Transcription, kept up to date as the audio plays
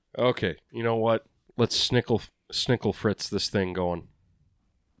Okay, you know what? Let's snickle fritz this thing going.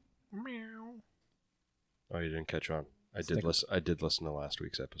 Meow. Oh, you didn't catch on. I did listen to last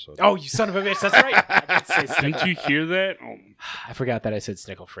week's episode. Oh, you son of a bitch! That's right. I did say Didn't you hear that? Oh. I forgot that I said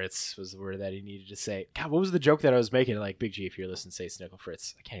Snickle Fritz was the word that he needed to say. God, what was the joke that I was making? Like, Big G, if you're listening, say Snickle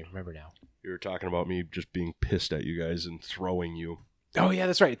Fritz. I can't even remember now. You were talking about me just being pissed at you guys and throwing you. Oh, yeah,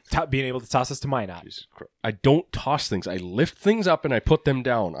 that's right. Being able to toss us to Minot. Jesus Christ. I don't toss things. I lift things up and I put them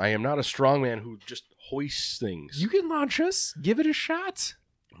down. I am not a strong man who just hoists things. You can launch us. Give it a shot.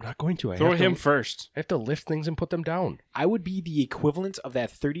 I'm not going to. Throw him first. I have to lift things and put them down. I would be the equivalent of that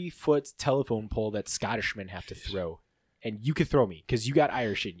 30-foot telephone pole that Scottishmen have to throw. And you could throw me because you got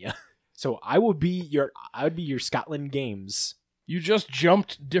Irish in you. So I would be your Scotland Games. You just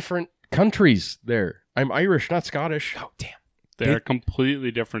jumped different countries there. I'm Irish, not Scottish. Oh, damn. They're completely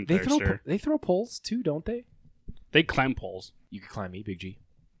different there, sir. They throw poles too, don't they? They climb poles. You could climb me, Big G.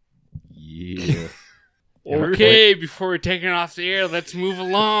 Yeah. Okay, before we're taking off the air, let's move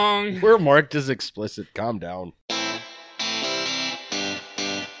along. We're marked as explicit. Calm down.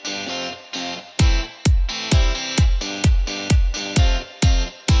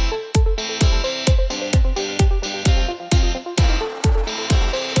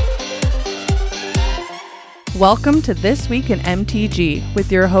 Welcome to This Week in MTG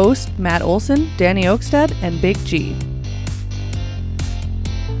with your host, Matt Olson, Danny Oakstead, and Big G.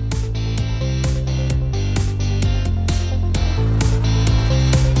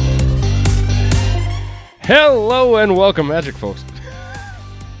 Hello and welcome, Magic folks.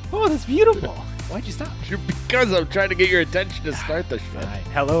 Oh, that's beautiful. Why'd you stop? Because I'm trying to get your attention to start the show. Right.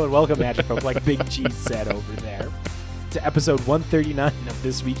 Hello and welcome, Magic Folk, like Big G said over there, to episode 139 of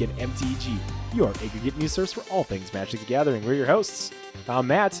This Week in MTG, your aggregate news source for all things Magic the Gathering. We're your hosts. I'm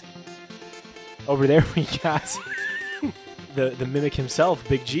Matt. Over there we got the mimic himself,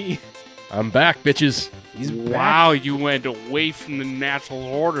 Big G. I'm back, bitches. He's back. Wow, you went away from the natural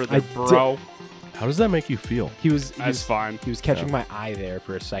order there, bro. How does that make you feel? That's fine. He was catching my eye there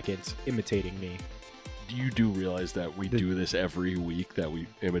for a second, imitating me. You do realize that we do this every week, that we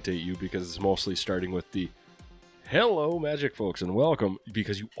imitate you, because it's mostly starting with the hello, Magic folks, and welcome,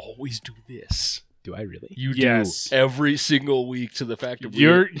 because you always do this. Do I really? You Yes. do every single week, to the fact that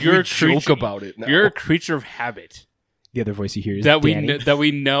You're we a joke creature- about it now. You're a creature of habit. The other voice you hear is That Danny. we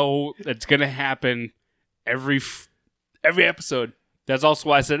know that's gonna happen every episode. That's also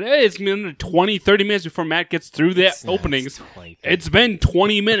why I said, hey, it's been 20, 30 minutes before Matt gets through the It's not, openings. it's 20. It's been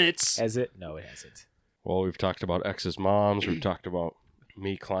 20 minutes. Has it? No, it hasn't. Well, we've talked about X's moms. We've talked about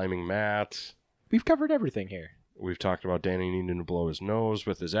me climbing Matt. We've covered everything here. We've talked about Danny needing to blow his nose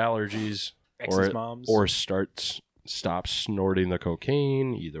with his allergies. Ex's moms. Or stop snorting the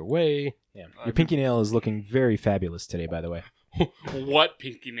cocaine. Either way. Yeah. Your pinky nail is looking very fabulous today, by the way. What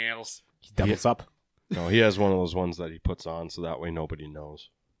pinky nails? He doubles up. No, he has one of those ones that he puts on so that way nobody knows.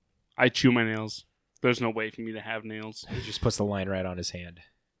 I chew my nails. There's no way for me to have nails. He just puts the line right on his hand.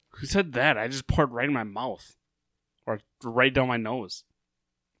 Who said that? I just poured right in my mouth. Or right down my nose.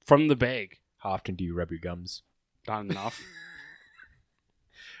 From the bag. How often do you rub your gums? Not enough.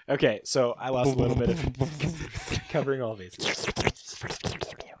 Okay, so I lost a little bit of covering all bases.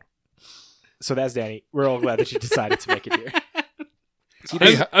 So that's Danny. We're all glad that you decided to make it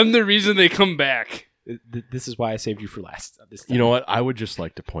here. I'm the reason they come back. This is why I saved you for last. This time. You know what? I would just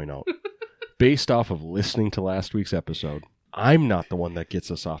like to point out, based off of listening to last week's episode, I'm not the one that gets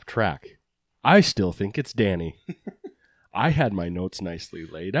us off track. I still think it's Danny. I had my notes nicely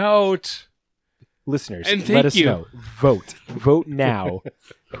laid out. Listeners, And let us thank you. know. Vote now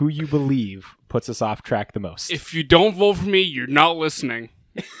who you believe puts us off track the most. If you don't vote for me, you're not listening.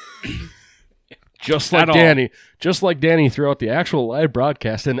 Just like At all. Danny. Just like Danny throughout the actual live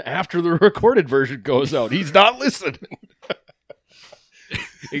broadcast and after the recorded version goes out. He's not listening.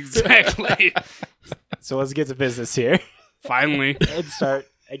 Exactly. So let's get to business here. Finally. Let's start.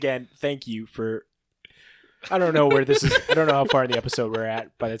 Again, thank you for... I don't know where this is. I don't know how far in the episode we're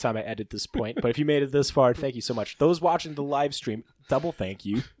at by the time I edit this point. But if you made it this far, thank you so much. Those watching the live stream, double thank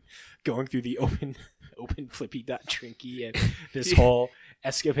you. Going through the open flippy.trinky and this whole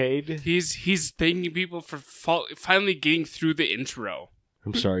escapade. He's thanking people for finally getting through the intro.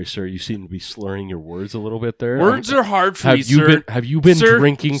 I'm sorry, sir. You seem to be slurring your words a little bit there. Words are hard for me, sir. Have you been Sir?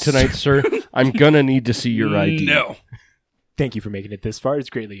 drinking tonight, sir? I'm going to need to see your ID. No. Thank you for making it this far. It's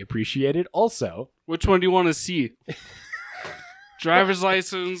greatly appreciated. Also, Which one do you want to see? Driver's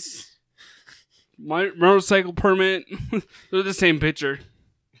license, my motorcycle permit. They're the same picture.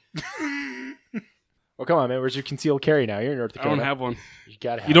 oh, come on, man. Where's your concealed carry now? You're in North I Dakota. don't have one. You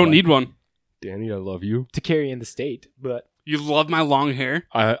gotta have You don't one need one. Danny, I love you. to carry in the state, but You love my long hair?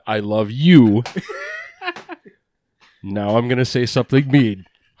 I love you. Now I'm going to say something mean.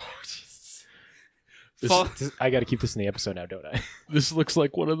 I got to keep this in the episode now, don't I? This looks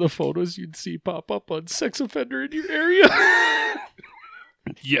like one of the photos you'd see pop up on Sex Offender in your area.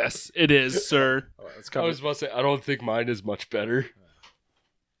 Yes, it is, sir. I was about to say, I don't think mine is much better.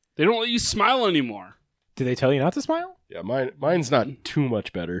 They don't let you smile anymore. Did they tell you not to smile? Yeah, mine's not too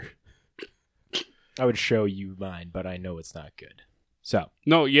much better. I would show you mine, but I know it's not good. So.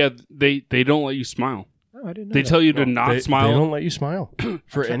 No, yeah, they don't let you smile. Oh, I didn't know They that. tell you to not smile. They don't let you smile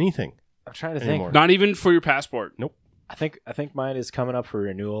for anything. I'm trying to anymore. think. Not even for your passport. Nope. I think mine is coming up for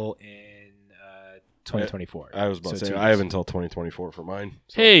renewal in 2024. I was about to So say, 2 I years. have until 2024 for mine.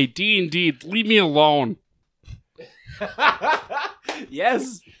 So. Hey, D&D, leave me alone.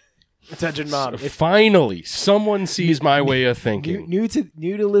 Yes. Attention, Mom. If Finally, someone sees my way of thinking. new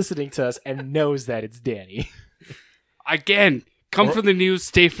to listening to us and knows that it's Danny. Again, come Or- for the news,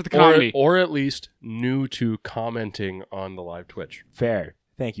 stay for the comedy. Or at least new to commenting on the live Twitch. Fair.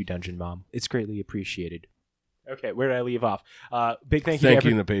 Thank you, Dungeon Mom. It's greatly appreciated. Okay, where did I leave off? Big thank you to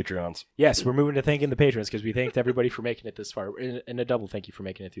Thanking the Patreons. Yes, we're moving to thanking the patrons because we thanked everybody for making it this far, and a double thank you for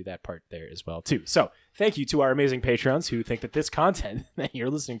making it through that part there as well too. So thank you to our amazing patrons who think that this content that you're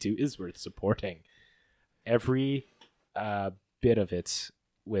listening to is worth supporting. Every bit of it,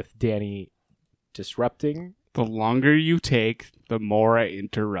 with Danny disrupting. The longer you take, the more I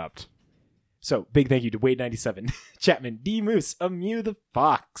interrupt. So big thank you to Wade97, Chapman, D Moose, Amew the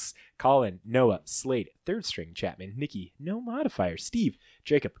Fox, Colin, Noah, Slade, Third String Chapman, Nikki, No Modifier, Steve,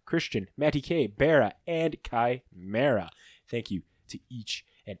 Jacob, Christian, Matty K, Barra, and Chimera. Thank you to each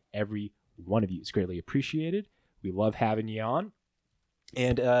and every one of you. It's greatly appreciated. We love having you on.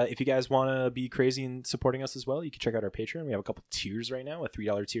 And if you guys want to be crazy and supporting us as well, you can check out our Patreon. We have a couple tiers right now, a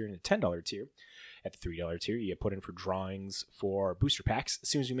 $3 tier and a $10 tier. At the $3 tier, you get put in for drawings for booster packs. As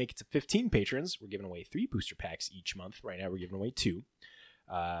soon as we make it to 15 patrons, we're giving away 3 booster packs each month. Right now, we're giving away 2.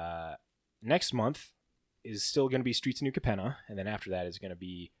 Next month is still going to be Streets of New Capenna, and then after that is going to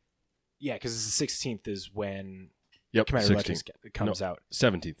be, because the 16th is when Commander 16th. Legends comes out.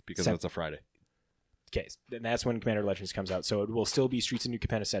 17th, because that's a Friday. Okay, and that's when Commander Legends comes out. So it will still be Streets of New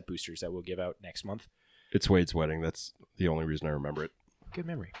Capenna set boosters that we'll give out next month. It's Wade's wedding. That's the only reason I remember it. Good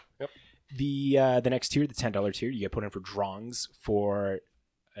memory. Yep. The next tier, the $10 tier, you get put in for drawings for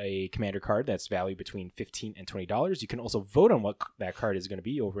a commander card that's valued between $15 and $20. You can also vote on what that card is going to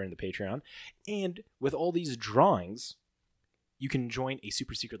be over in the Patreon. And with all these drawings, you can join a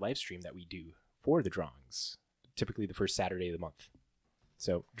super secret live stream that we do for the drawings, typically the first Saturday of the month.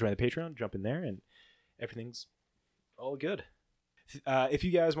 So join the Patreon, jump in there, and everything's all good. If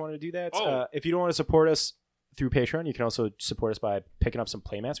you guys want to do that, if you don't want to support us through Patreon, you can also support us by picking up some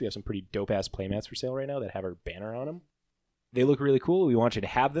playmats. We have some pretty dope-ass playmats for sale right now that have our banner on them. They look really cool. We want you to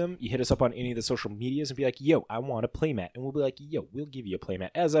have them. You hit us up on any of the social medias and be like, yo, I want a playmat. And we'll be like, yo, we'll give you a playmat.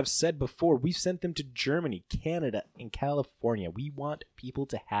 As I've said before, we've sent them to Germany, Canada, and California. We want people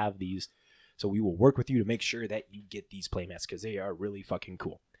to have these. So we will work with you to make sure that you get these playmats because they are really fucking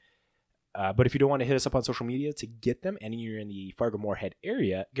cool. But if you don't want to hit us up on social media to get them and you're in the Fargo-Moorhead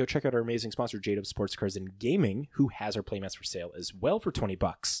area, go check out our amazing sponsor, J-Dub Sports Cars and Gaming, who has our playmats for sale as well for $20.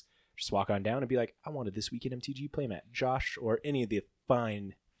 Just walk on down and be like, I wanted this week at MTG playmat. Josh or any of the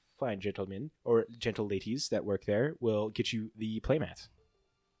fine gentlemen or gentle ladies that work there will get you the playmat.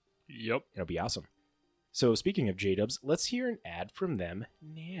 Yep. It'll be awesome. So speaking of J-Dubs, let's hear an ad from them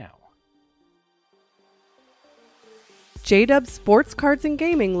now. J-Dub Sports Cards and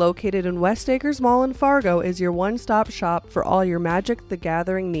Gaming, located in West Acres Mall in Fargo, is your one-stop shop for all your Magic the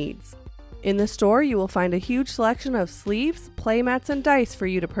Gathering needs. In the store, you will find a huge selection of sleeves, playmats, and dice for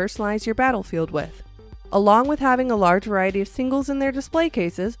you to personalize your battlefield with. Along with having a large variety of singles in their display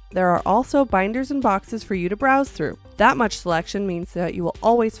cases, there are also binders and boxes for you to browse through. That much selection means that you will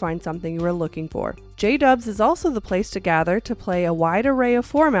always find something you are looking for. J-Dubs is also the place to gather to play a wide array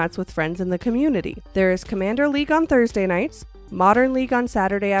of formats with friends in the community. There is Commander League on Thursday nights, Modern League on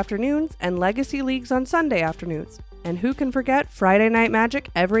Saturday afternoons, and Legacy Leagues on Sunday afternoons. And who can forget Friday Night Magic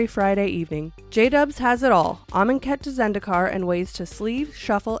every Friday evening? J-Dubs has it all, Amonkhet to Zendikar, and ways to sleeve,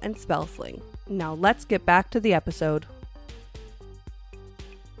 shuffle, and spell sling. Now let's get back to the episode.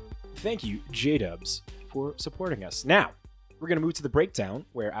 Thank you, J-Dubs, for supporting us. Now, we're going to move to the breakdown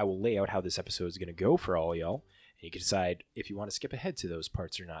where I will lay out how this episode is going to go for all y'all. And you can decide if you want to skip ahead to those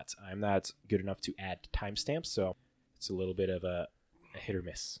parts or not. I'm not good enough to add timestamps, so it's a little bit of a hit or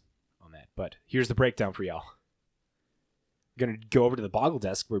miss on that. But here's the breakdown for y'all. We're going to go over to the Boggle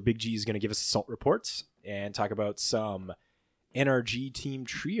Desk where Big G is going to give us assault reports and talk about some NRG Team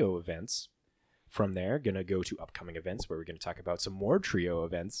Trio events. From there, going to go to upcoming events where we're going to talk about some more trio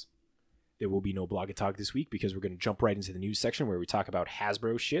events. There will be no blog and talk this week because we're going to jump right into the news section where we talk about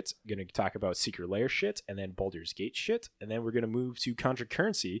Hasbro shit, going to talk about Secret Lair shit, and then Baldur's Gate shit. And then we're going to move to Contra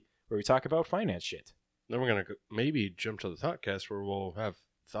Currency where we talk about finance shit. Then we're going to maybe jump to the Thoughtcast where we'll have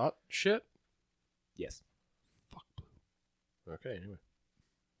thought shit. Yes. Fuck Blue. Okay, anyway.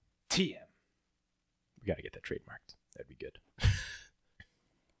 TM. We got to get that trademarked. That'd be good.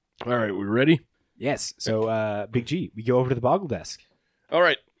 All right, we ready? Yes. So, Big G, we go over to the Boggle Desk. All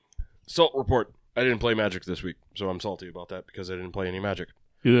right. Salt report. I didn't play Magic this week, so I'm salty about that because I didn't play any Magic.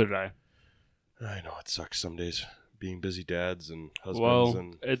 Neither did I. I know it sucks some days being busy dads and husbands Well,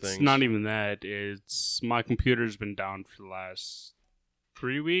 and it's things. not even that. It's my computer's been down for the last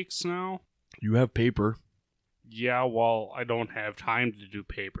 3 weeks now. You have paper. Yeah, well, I don't have time to do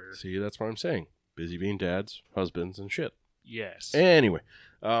paper. See, that's what I'm saying. Busy being dads, husbands, and shit. Yes. Anyway,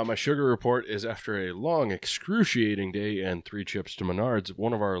 my sugar report is after a long, excruciating day and 3 trips to Menards,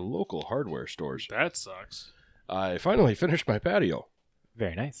 one of our local hardware stores. That sucks. I finally finished my patio.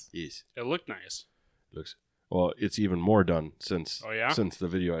 Very nice. Yes. It looked nice. Looks well. It's even more done since Oh, yeah? since the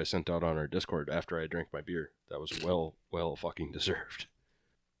video I sent out on our Discord after I drank my beer. That was well fucking deserved.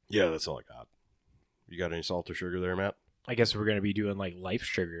 Yeah, that's all I got. You got any salt or sugar there, Matt? I guess we're going to be doing like life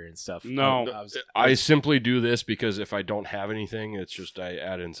sugar and stuff. No. I simply do this because if I don't have anything, it's just I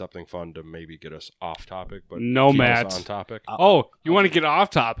add in something fun to maybe get us off topic, but No, keep Matt. us on topic. Oh, you want to get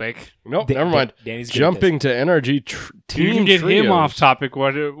off topic? Nope, never mind. Danny's good at Jumping to NRG team You can get him trios. off topic.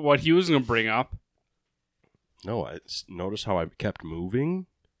 What he was going to bring up? No, notice how I kept moving.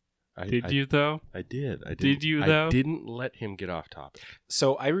 Did you though? I did. Did you, though? I didn't let him get off topic. this.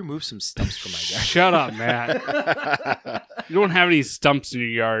 So I removed some stumps from my yard. Shut up, Matt. You don't have any stumps in your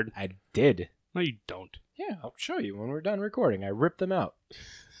yard. I did. No, you don't. Yeah, I'll show you when we're done recording. I ripped them out.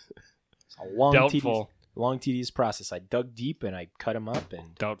 It's a long, tedious process. I dug deep and I cut them up.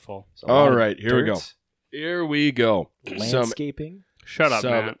 And Doubtful. it's a lot All of right, here we go. dirt, Here we go. Landscaping. Shut up,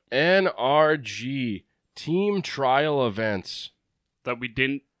 some Matt. NRG team trial events That we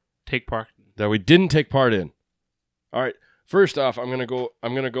didn't take part in. that we didn't take part in. All right. First off, I'm gonna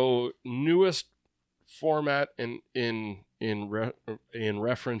go newest format in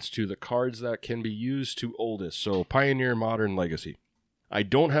reference to the cards that can be used to oldest. So Pioneer, Modern, Legacy. I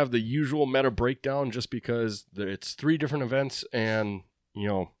don't have the usual meta breakdown just because it's 3 different events and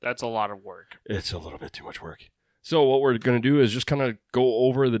That's a lot of work. it's a little bit too much work. So what we're going to do is just kind of go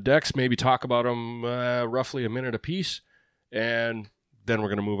over the decks, maybe talk about them roughly a minute apiece, and then we're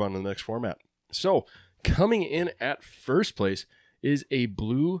going to move on to the next format. So coming in at first place is a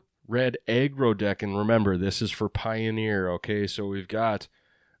blue-red aggro deck, and remember, this is for Pioneer, okay? So we've got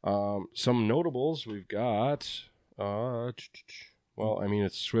some notables. We've got,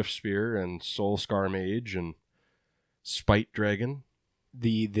 it's Swift Spear and Soul Scar Mage and Spite Dragon.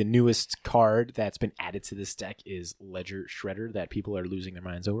 The newest card that's been added to this deck is Ledger Shredder that people are losing their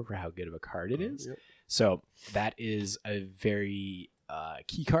minds over for how good of a card it is. Yep. So that is a very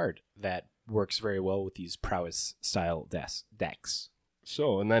key card that works very well with these prowess style decks.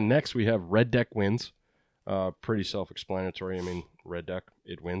 So, and then next we have Red Deck wins. Pretty self-explanatory. I mean, Red Deck,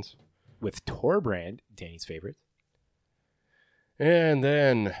 it wins. With Torbrand, Danny's favorite. And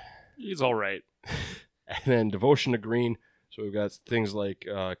then He's all right. Devotion to Green. So we've got things like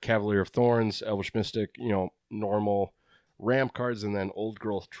Cavalier of Thorns, Elvish Mystic, normal ramp cards, and then Old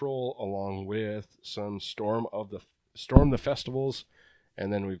Growth Troll, along with some Storm the Festivals.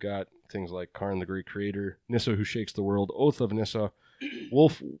 And then we've got things like Karn the Great Creator, Nissa Who Shakes the World, Oath of Nissa,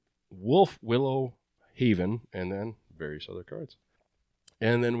 Wolf Willow Haven, and then various other cards.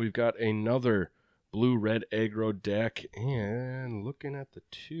 And then we've got another blue-red aggro deck, and looking at the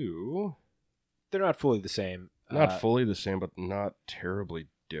 2... They're not fully the same. Not fully the same, but not terribly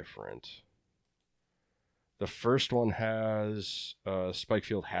different. The first one has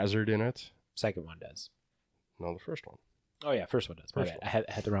Spikefield Hazard in it. Second one does. No, the first one. Oh yeah, first one does. My First bad.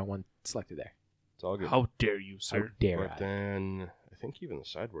 I had the wrong one selected there. It's all good. How dare you, How sir? dare But I? then I think even the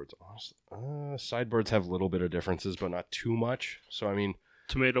sideboards, honestly, sideboards have a little bit of differences, but not too much. So I mean,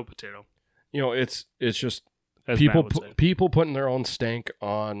 Tomato, potato. it's just As people Matt would say. people putting their own stank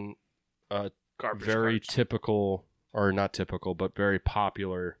on Garbage very cards. typical, or not typical, but very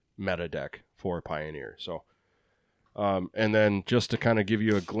popular meta deck for Pioneer. So, and then just to kind of give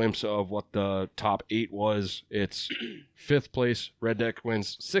you a glimpse of what the top 8 was, it's 5th place, Red Deck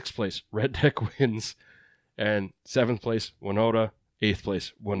wins, 6th place, Red Deck wins, and 7th place, Winota, 8th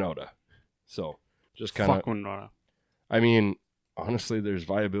place, Winota. So, just kind Fuck of, Winona. I mean, honestly, there's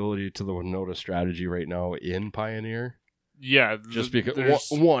viability to the Winota strategy right now in Pioneer. Yeah. Just because, there's-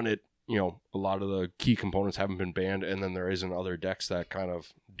 one, it, a lot of the key components haven't been banned, and then there isn't other decks that kind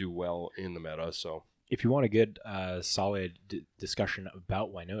of do well in the meta. So If you want a good, solid discussion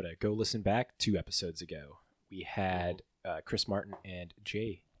about Wynota, go listen back 2 episodes ago. We had Chris Martin and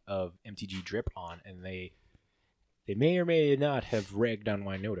Jay of MTG Drip on, and they may or may not have ragged on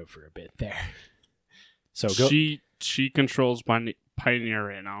Wynota for a bit there. So go. She controls Pioneer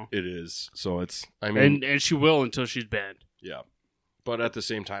right now. it is. So it's, I mean, And she will until she's banned. yeah. But at the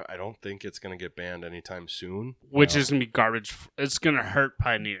same time, I don't think it's going to get banned anytime soon. Which is going to be garbage. It's going to hurt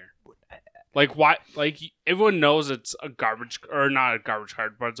Pioneer. Like, why? Like, everyone knows it's a garbage, or not a garbage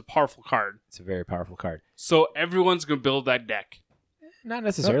card, but it's a powerful card. It's a very powerful card. So everyone's going to build that deck. Not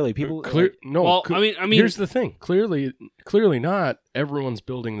necessarily. People Well, I mean, here's the thing. Clearly not everyone's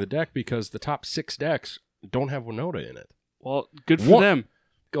building the deck because the top 6 decks don't have Wynota in it. well, good for them.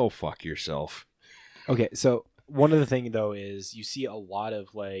 Go fuck yourself. Okay, so one of the thing though is you see a lot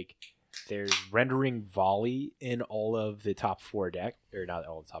of like there's rendering volley in all of the top 4 deck, or not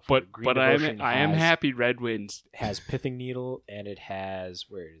all the top 4. But Green but Devotion I am happy Red wins. has Pithing Needle, and it has,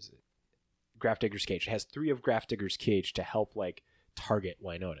 where is it? Grafdigger's Cage. It has 3 of Grafdigger's Cage to help like target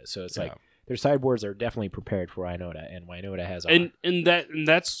Wynota. So it's like their sideboards are definitely prepared for Wynota, and Wynota has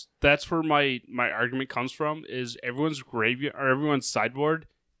That's where my argument comes from, is everyone's graveyard or everyone's sideboard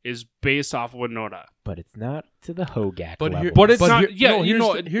is based off of Wynota. but it's not to the Hogak But level. here, But it's but not- here- yeah, no, you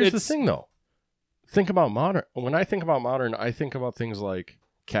know, here's the it's- thing though. Think about modern. When I think about modern, I think about things like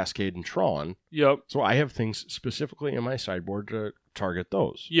Cascade and Tron. Yep. So I have things specifically in my sideboard to target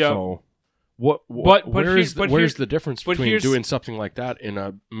those. Yeah. So But where's here's- the difference but between here's- doing something like that in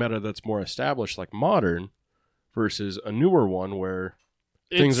a meta that's more established like modern versus a newer one where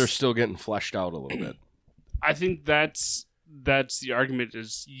things are still getting fleshed out a little bit? I think that's the argument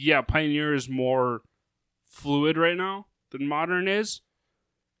is, Pioneer is more fluid right now than Modern is.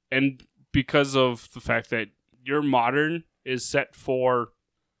 And because of the fact that your Modern is set for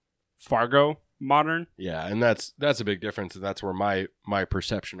Fargo Modern. Yeah, and that's a big difference, and that's where my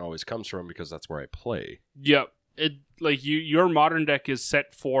perception always comes from because that's where I play. Yep. It like your Modern deck is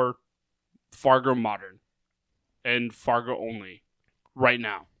set for Fargo Modern and Fargo only right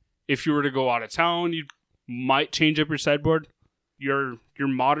now. If you were to go out of town, you might change up your sideboard. Your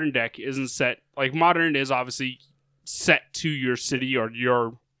Modern deck isn't set, like Modern is obviously set to your city or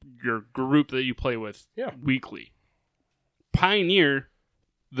your group that you play with weekly. Pioneer,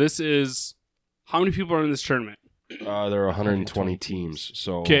 this is, how many people are in this tournament? There are 120 teams,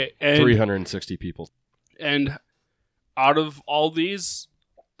 so Okay, and 360 people. And out of all these,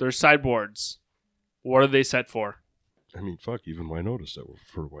 their sideboards, what are they set for? I mean, fuck, even Wynota that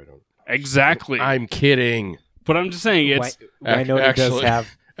for Wynota. Exactly. I'm kidding. But I'm just saying it's Wynota does have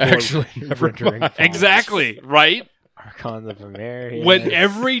Actually, never rendering mind. fonts. exactly right. Archons of Ameria. When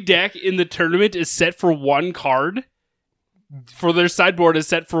every deck in the tournament is set for one card, for their sideboard is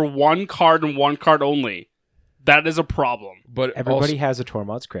set for one card and one card only. That is a problem. But everybody has a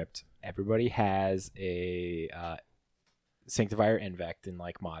Tormod's Crypt. Everybody has a Sanctifier Invect in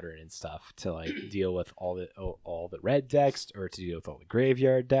like Modern and stuff to like deal with all the red decks or to deal with all the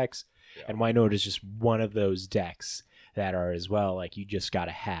graveyard decks. Yeah. And Wynota is just one of those decks that are as well like you just got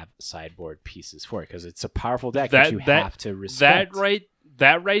to have sideboard pieces for it because it's a powerful deck that you have to respect.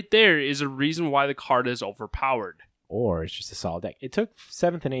 That right there is a reason why the card is overpowered. Or it's just a solid deck. It took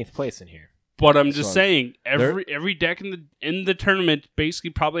 7th and 8th place in here. But I'm just saying, every deck in the tournament basically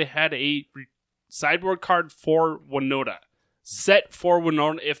probably had a sideboard card for Wynota. Set for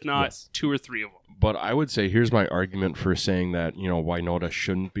Wynota, if not 2 or 3 of them. But I would say here's my argument for saying that, Wynota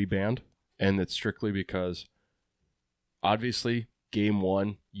shouldn't be banned. And it's strictly because, obviously, game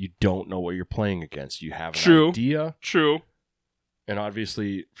 1, you don't know what you're playing against. You have an idea. True. And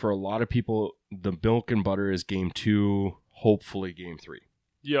obviously, for a lot of people, the milk and butter is game 2, hopefully game 3.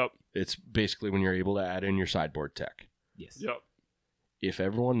 Yep. It's basically when you're able to add in your sideboard tech. Yes. Yep. If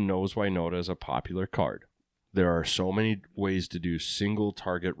everyone knows Wynota is a popular card, there are so many ways to do single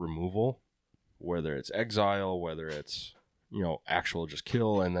target removal, whether it's exile, whether it's, actual just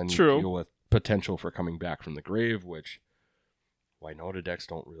kill, and then you deal with potential for coming back from the grave, which Wynota decks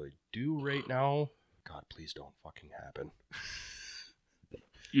don't really do right now. God, please don't fucking happen.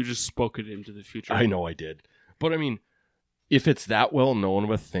 You just spoke it into the future. I know I did. But I mean, if it's that well known of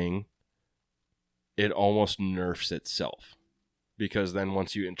a thing, it almost nerfs itself. Because then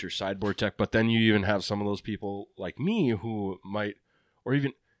once you enter sideboard tech, but then you even have some of those people like me who might, or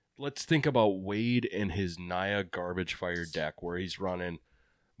even, let's think about Wade and his Naya Garbage Fire deck where he's running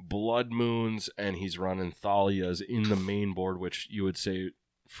Blood Moons and he's running Thalias in the main board, which you would say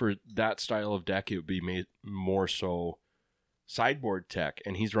for that style of deck, it would be made more so sideboard tech,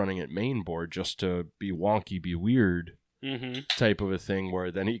 and he's running it main board just to be wonky, be weird type of a thing,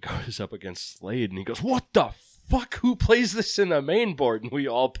 where then he goes up against Slade and he goes, what the fuck? Who plays this in the main board? And we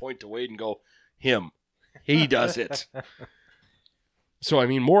all point to Wade and go, him. He does it. So, I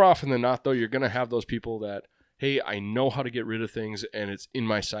mean, more often than not, though, you're going to have those people that, hey, I know how to get rid of things, and it's in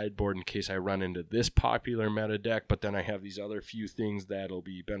my sideboard in case I run into this popular meta deck, but then I have these other few things that'll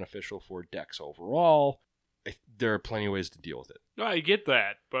be beneficial for decks overall. There are plenty of ways to deal with it. No, I get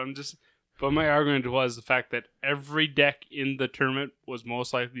that, but my argument was the fact that every deck in the tournament was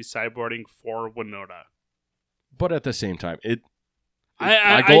most likely sideboarding for Winota. But at the same time,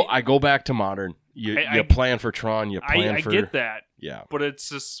 I go back to Modern. You plan for Tron, you plan for... I get that. Yeah. But it's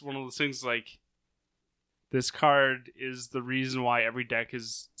just one of those things like, this card is the reason why every deck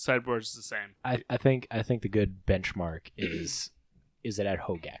is sideboards the same. I think the good benchmark is it at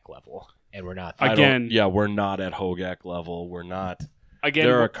Hogak level, and we're not. We're not at Hogak level. We're not. Again,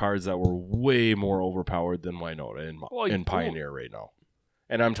 there are cards that were way more overpowered than Winota in Pioneer right now.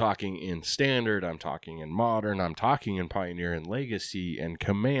 And I'm talking in Standard, I'm talking in Modern, I'm talking in Pioneer and Legacy and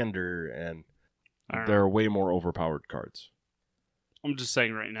Commander, and there are way more overpowered cards. I'm just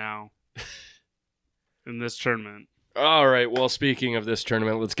saying right now, in this tournament. All right, well, speaking of this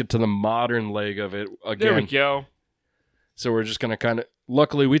tournament, let's get to the Modern leg of it again. There we go. So we're just going to kind of...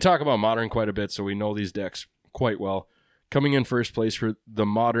 Luckily, we talk about Modern quite a bit, so we know these decks quite well. Coming in first place for the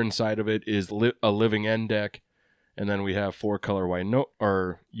Modern side of it is a Living End deck. And then we have 4-color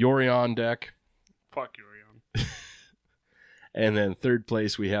Yorion deck. Fuck Yorion. And then third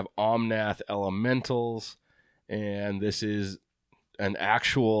place, we have Omnath Elementals. And this is an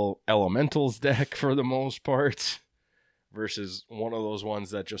actual Elementals deck for the most part, versus one of those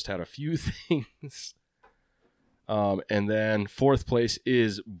ones that just had a few things. And then fourth place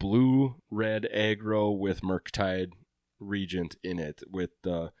is Blue-Red Aggro with Murktide Regent in it, with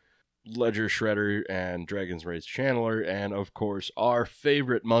the Ledger Shredder and Dragon's Rage Channeler, and of course our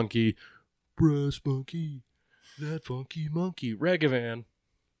favorite monkey, Brass Monkey, that funky monkey, Ragavan.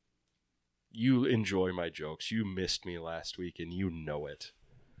 You enjoy my jokes. You missed me last week, and you know it.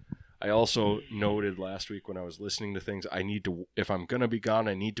 I also noted last week when I was listening to things, if I'm going to be gone,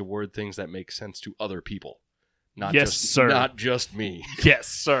 I need to word things that make sense to other people. Not just me. Yes,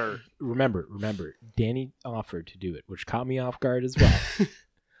 sir. Remember, Danny offered to do it, which caught me off guard as well.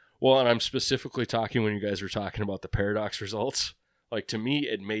 Well, and I'm specifically talking when you guys were talking about the Paradox results. Like, to me,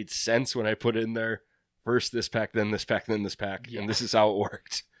 it made sense when I put in there, first this pack, then this pack, then this pack, and this is how it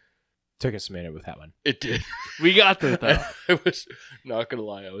worked. Took us a minute with that one. It did. We got there, though. I was not going to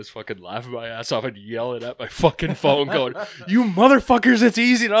lie. I was fucking laughing my ass off and yelling at my fucking phone going, you motherfuckers, it's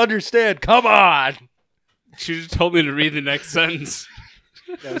easy to understand. Come on. She just told me to read the next sentence.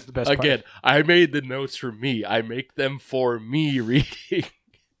 That was the best Again, part. I made the notes for me. I make them for me reading.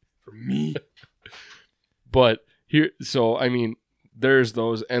 For me. But here, so, I mean, there's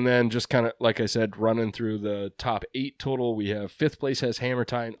those. And then just kind of, like I said, running through the top 8 total, we have 5th place has Hammer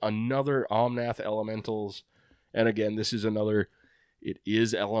Time, another Omnath Elementals. And again, this is another, it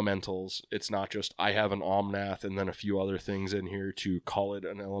is Elementals. It's not just I have an Omnath and then a few other things in here to call it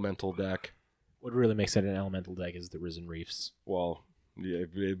an Elemental deck. What really makes it an Elemental deck is the Risen Reefs. Well, yeah,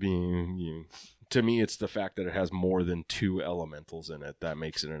 to me, it's the fact that it has more than 2 Elementals in it that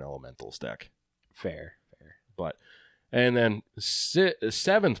makes it an Elementals deck. Fair. But, and then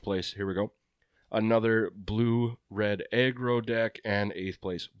 7th place, here we go, another Blue-Red Aggro deck, and 8th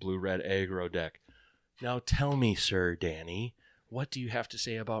place, Blue-Red Aggro deck. Now tell me, Sir Danny, what do you have to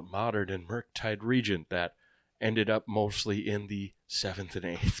say about Modern and Murktide Regent that ended up mostly in the 7th and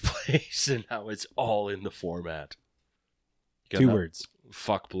 8th place, and now it's all in the format? 2 words.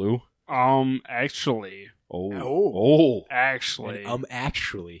 Fuck blue. Actually. Actually. And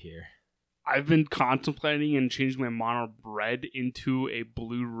actually here. I've been contemplating and changing my mono red into a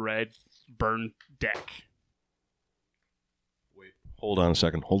blue-red burn deck. Wait. Hold on a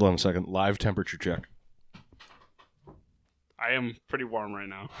second. Live temperature check. I am pretty warm right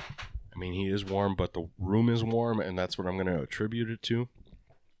now. I mean, he is warm, but the room is warm, and that's what I'm going to attribute it to.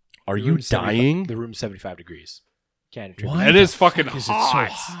 Are you dying? The room's 75 degrees. Can't attribute Why it. Is fucking hot. Is it so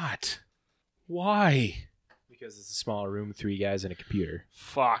hot? Why? Because it's a smaller room, 3 guys, and a computer.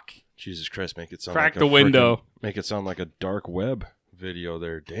 Fuck. Jesus Christ, make it sound Crack like the window. Make it sound like a dark web video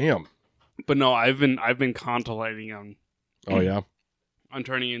there. Damn. But no, I've been contemplating on. Oh yeah. On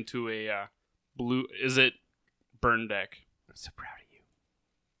turning into a blue. Is it burn deck? I'm so proud of you.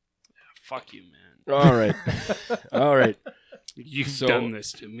 Yeah, fuck you, man. All right. You've done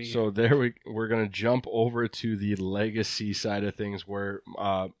this to me. So we're gonna jump over to the legacy side of things where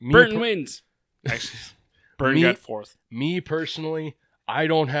Burton wins. Actually. Burn Me- got fourth. Me personally, I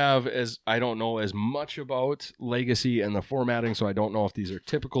don't know as much about Legacy and the formatting, so I don't know if these are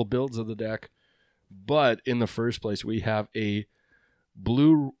typical builds of the deck. But in the first place, we have a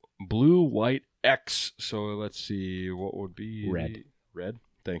blue white X. So let's see, what would be red.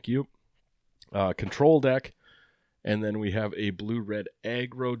 Thank you. Control deck, and then we have a blue red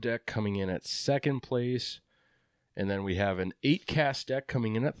aggro deck coming in at second place, and then we have an 8-cast deck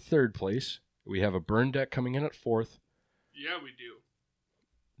coming in at third place. We have a burn deck coming in at fourth. Yeah, we do.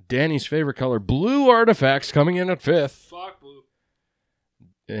 Danny's favorite color, blue artifacts, coming in at fifth. Fuck blue.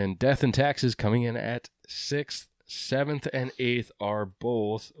 And Death and Taxes coming in at sixth. Seventh and eighth are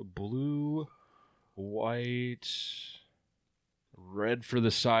both blue, white, red for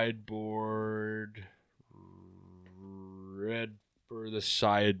the sideboard, red for the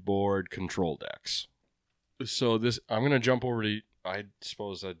sideboard control decks. So this, I'm going to jump over to, I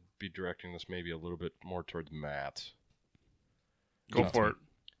suppose I'd be directing this maybe a little bit more towards Matt. Go for it.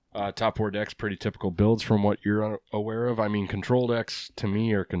 Top 4 decks, pretty typical builds from what you're aware of. I mean, control decks, to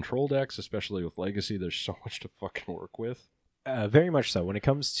me, are control decks, especially with Legacy. There's so much to fucking work with. Very much so. When it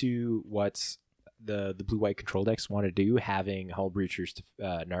comes to what the blue-white control decks want to do, having Hull Breachers,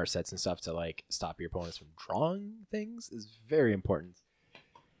 Nara sets and stuff to like stop your opponents from drawing things is very important.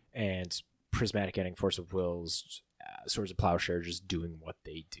 And Prismatic Ending, Force of Wills, Swords of Plowshare just doing what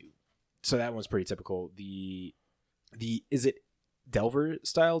they do. So that one's pretty typical. The is it Delver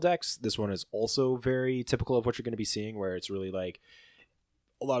style decks? This one is also very typical of what you're going to be seeing, where it's really like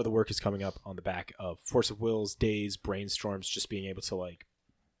a lot of the work is coming up on the back of Force of Wills, Days, Brainstorms, just being able to like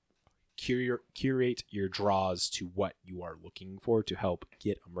curate your draws to what you are looking for to help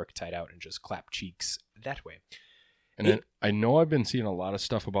get a Murktide out and just clap cheeks that way. And then I know I've been seeing a lot of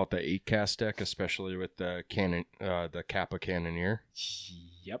stuff about the 8-cast deck, especially with the Kappa Cannoneer.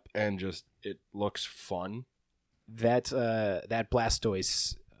 Yep. And just, it looks fun. That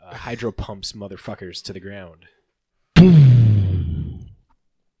Blastoise hydro pumps motherfuckers to the ground. You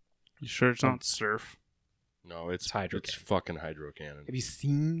sure it's not Surf? No, it's Hydro It's Cannon. fucking Hydro Cannon. Have you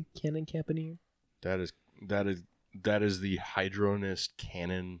seen Cannon Campaneer? That is the Hydronist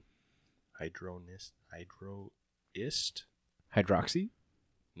Cannon. Hydroist? Hydroxy?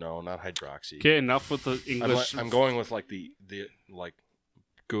 No, not Hydroxy. Okay, enough with the English. I'm going with like the like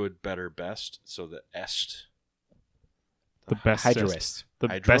good, better, best. So the est. The best. Hydroist. The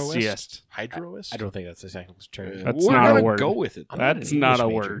Hydroist? bestiest. Hydroist? I don't think that's the technical term. That's We're not gonna a word. go with it. I'm though. not That's an not a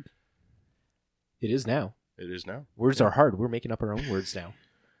English major. word. It is now. It is now. Words are hard. We're making up our own words now.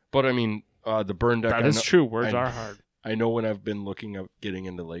 But I mean, the burn deck. That I is know- true. Words I- are hard. I know when I've been looking at getting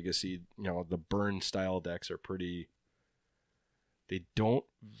into Legacy, the burn style decks are pretty. They don't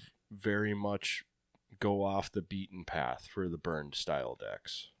very much go off the beaten path for the burn style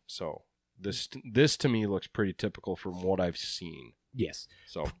decks. So this to me looks pretty typical from what I've seen. Yes.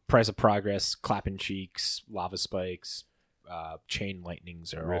 So Price of Progress, Clapping Cheeks, Lava Spikes, Chain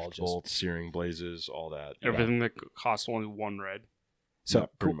Lightnings are all Rift just... Bolts, Searing Blazes, all that. Everything that costs only 1 red. So Yeah,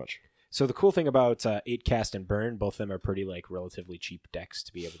 pretty much. So the cool thing about 8-cast and Burn, both of them are pretty like relatively cheap decks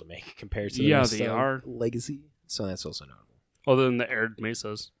to be able to make compared to the Yeah, rest they of are. Legacy. So that's also notable. Other than the aired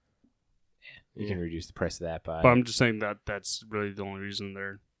mesas. You can reduce the price of that by... But I'm just saying that that's really the only reason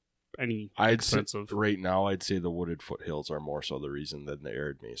they're any I'd say expensive. right now, I'd say the wooded foothills are more so the reason than the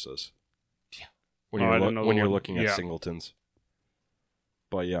arid mesas. Yeah. When Oh, I you're didn't know when the you're wood- looking at yeah. singletons.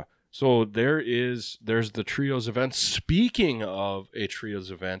 But yeah, so there's the trios event. Speaking of a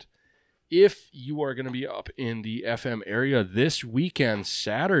trios event, if you are going to be up in the FM area this weekend,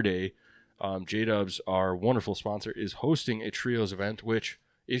 Saturday, J-Dubs, our wonderful sponsor, is hosting a trios event, which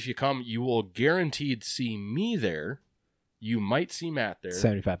if you come, you will guaranteed see me there. You might see Matt there.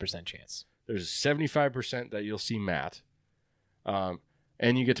 75% chance. There's a 75% that you'll see Matt. And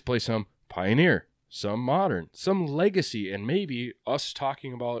you get to play some Pioneer, some Modern, some Legacy, and maybe us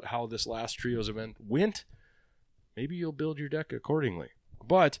talking about how this last Trios event went. Maybe you'll build your deck accordingly.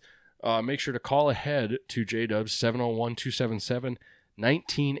 But make sure to call ahead to J-Dubs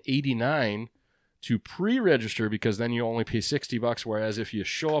 701-277-1989 to pre-register, because then you only pay $60, whereas if you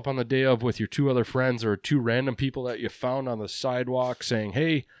show up on the day of with your 2 other friends or 2 random people that you found on the sidewalk saying,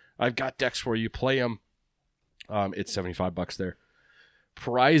 hey, I've got decks for you, play them, it's $75 there.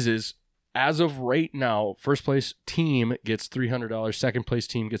 Prizes, as of right now, first place team gets $300, second place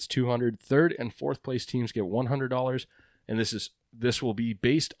team gets $200, third and fourth place teams get $100, and this will be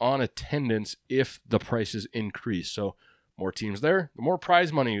based on attendance if the prices increase. So more teams there, the more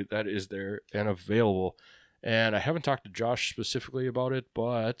prize money that is there and available. And I haven't talked to Josh specifically about it,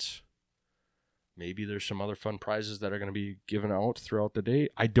 but maybe there's some other fun prizes that are going to be given out throughout the day.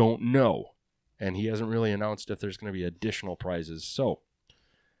 I don't know. and he hasn't really announced if there's going to be additional prizes. So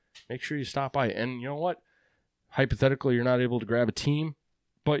make sure you stop by. And you know what? Hypothetically, you're not able to grab a team,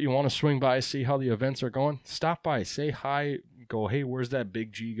 but you want to swing by, see how the events are going. Stop by, say hi, go, hey, where's that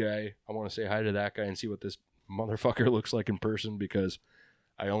Big G guy? I want to say hi to that guy and see what this motherfucker looks like in person, because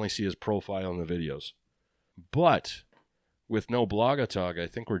I only see his profile in the videos. But with no Blogatog, I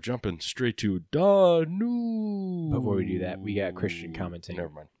think we're jumping straight to the news. Before we do that, we got Christian commenting. Never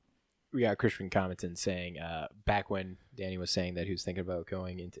mind. We got Christian commenting saying, back when Danny was saying that he was thinking about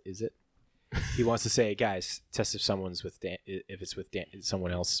going into Is It? He wants to say, guys, test if someone's with if it's with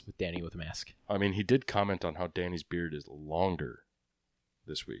someone else with Danny with a mask. I mean, he did comment on how Danny's beard is longer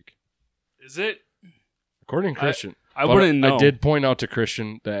this week. Is it? According to Christian. I wouldn't know. I did point out to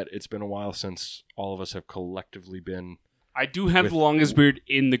Christian that it's been a while since all of us have collectively been. I do have with- the longest beard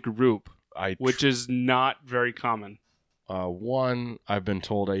in the group, I which is not very common. One, I've been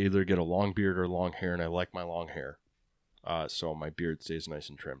told I either get a long beard or long hair, and I like my long hair. So my beard stays nice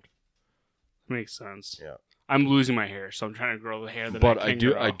and trimmed. Makes sense. Yeah. I'm losing my hair, so I'm trying to grow the hair that But I I can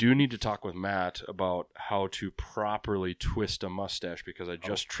do grow. I do need to talk with Matt about how to properly twist a mustache, because I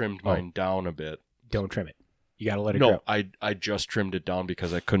just trimmed mine down a bit. Don't trim it. You got to let it No, grow. I just trimmed it down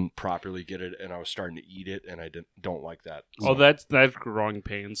because I couldn't properly get it, and I was starting to eat it, and I don't like that. Oh, that's growing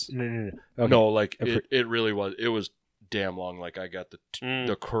pains. No. Okay. No, like And for- it really was. It was damn long. Like I got the Mm.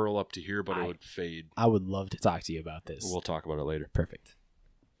 the curl up to here, but it I- would fade. I would love to talk to you about this. We'll talk about it later. Perfect.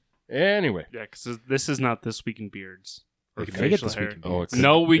 Anyway, Yeah, because this is not This Week in Beards. Or We can make it facial This hair. Week in oh, it Beards. could-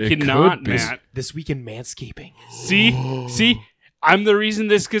 No, we it cannot, could be. Matt. This week in manscaping. See, I'm the reason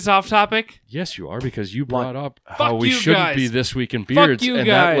this gets off topic. Yes, you are, because you brought up how Fuck we you shouldn't guys. be This Week in Beards, you and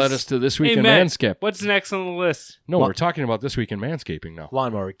guys. that led us to This Week Hey, in Matt, Manscaped. what's next on the list? No, Well- we're talking about This Week in Manscaping now.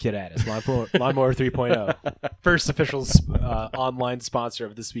 Lawnmower, get at us. Lawnmower 3.0. First official online sponsor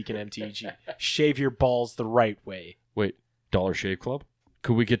of This Week in MTG. Shave your balls the right way. Wait, Dollar Shave Club?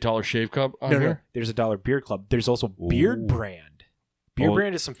 Could we get Dollar Shave Club on No. here? There's a Dollar Beard Club. There's also Beard Ooh. Brand. Beard Oh,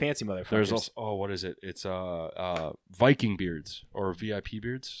 Brand is some fancy motherfuckers. There's also what is it? It's Viking beards or VIP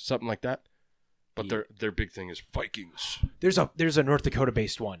beards, something like that. But Yeah. their big thing is Vikings. There's a North Dakota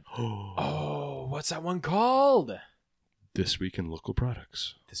based one. Oh, what's that one called? This Week in Local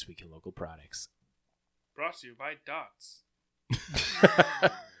Products. This Week in Local Products. Brought to you by Dots.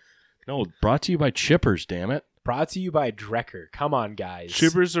 No, brought to you by Chippers, damn it. Brought to you by Drecker. Come on, guys.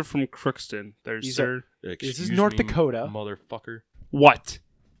 Shippers are from Crookston. There's These their... Excuse North me, Dakota. motherfucker. What?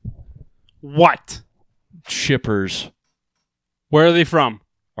 What? Chippers Where are they from?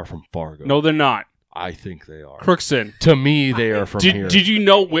 are from Fargo. No, they're not. I think they are. Crookston. To me, they are from here. Did you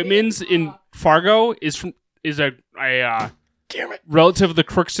know Whitman's in Fargo is a Damn it! relative of the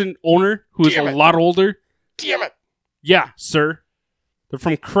Crookston owner who is Damn a it. lot older? Damn it! Yeah, sir. They're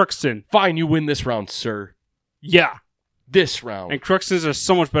from Crookston. Fine, you win this round, sir. Yeah. This round. And Crookston's are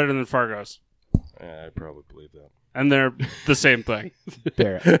so much better than Fargo's. I probably believe that. And they're the same thing.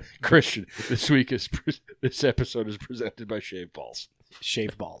 There. Christian, this episode is presented by Shave Balls.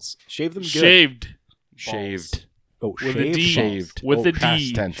 Shave balls. Shave them good. Shaved. Shaved. Oh, With a shaved D. balls. Shaved. With oh, a past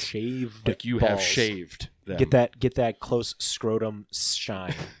D. tense. Shaved. Like you balls. have shaved them. Get that close scrotum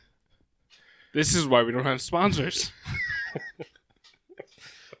shine. This is why we don't have sponsors.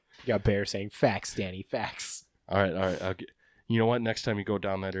 You got Bear saying facts, Danny. Facts. All right. You know what? Next time you go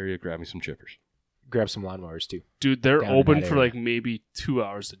down that area, grab me some chippers. Grab some lawnmowers too. Dude, they're Down in open that for area. like maybe 2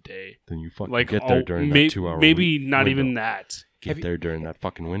 hours a day. Then you fucking Like get there during that 2 hour maybe not window. even that. Get there during that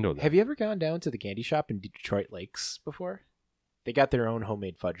fucking window. Then. Have you ever gone down to the candy shop in Detroit Lakes before? They got their own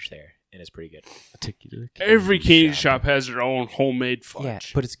homemade fudge there, and it's pretty good. I'll take you to the Every candy shop has their own homemade fudge. Yeah,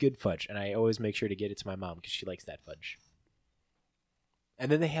 but it's good fudge, and I always make sure to get it to my mom because she likes that fudge.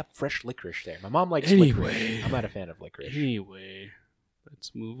 And then they have fresh licorice there. My mom likes Anyway. licorice. I'm not a fan of licorice. Anyway,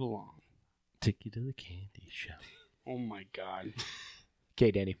 let's move along. Take you to the candy shop. Oh my god. Okay,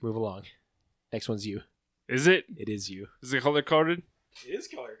 Danny, move along. Next one's you. Is it? It is you. Is it color coded? It is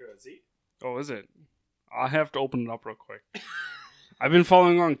color coded. See? Oh, is it? I'll have to open it up real quick. I've been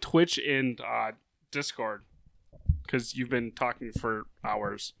following on Twitch and Discord because you've been talking for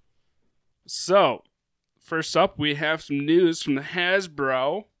hours. So, first up, we have some news from the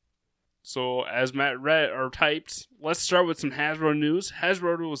Hasbro. So, as Matt read or typed, let's start with some Hasbro news.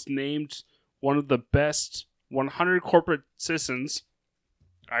 Hasbro was named one of the best 100 corporate citizens.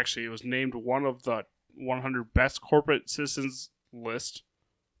 Actually, it was named one of the 100 best corporate citizens list.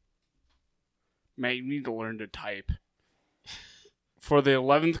 Matt, you need to learn to type. For the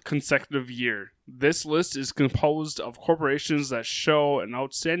 11th consecutive year. This list is composed of corporations that show an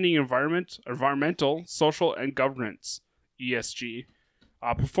outstanding environmental, social, and governance, ESG,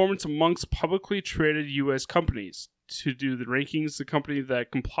 performance amongst publicly traded U.S. companies. To do the rankings, the company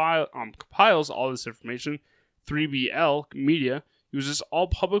that compiles all this information, 3BL Media, uses all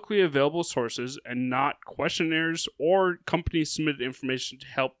publicly available sources and not questionnaires or company-submitted information to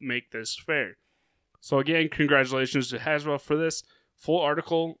help make this fair. So again, congratulations to Hasbro for this. Full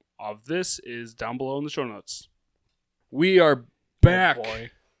article of this is down below in the show notes. We are back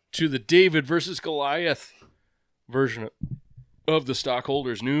boy. to the David versus Goliath version of the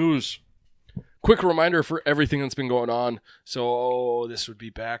Stockholders News. Quick reminder for everything that's been going on. So this would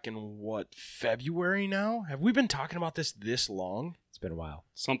be back in, February now? Have we been talking about this long? It's been a while.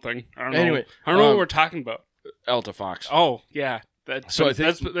 Something. I don't Anyway, know. I don't know what we're talking about. Alta Fox. Oh, yeah. I think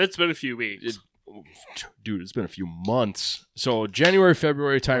that's been a few weeks. Dude, it's been a few months. So January,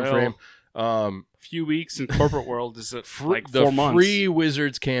 February timeframe. Few weeks in corporate world is it like the 4 months. Free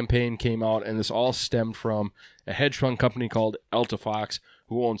Wizards campaign came out, and this all stemmed from a hedge fund company called Alta Fox,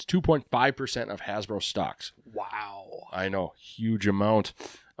 who owns 2.5% of Hasbro stocks. Wow. I know, huge amount.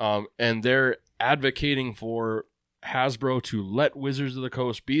 And they're advocating for Hasbro to let Wizards of the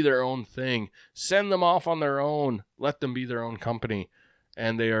Coast be their own thing, send them off on their own, let them be their own company.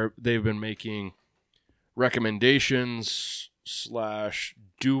 And they've been making recommendations /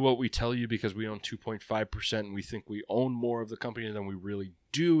 do what we tell you because we own 2.5% and we think we own more of the company than we really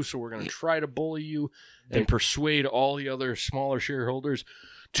do. So we're going to try to bully you and persuade all the other smaller shareholders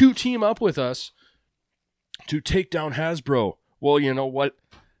to team up with us to take down Hasbro. Well, you know what?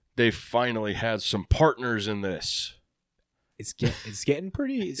 They finally had some partners in this. It's getting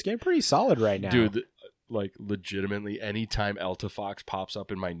pretty solid right now, Dude. Like, legitimately, anytime Alta Fox pops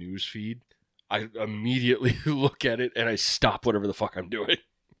up in my news feed, I immediately look at it and I stop whatever the fuck I'm doing.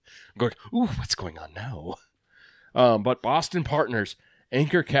 I'm going, ooh, what's going on now? But Boston Partners,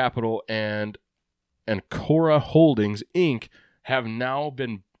 Anchor Capital, and Cora Holdings, Inc. have now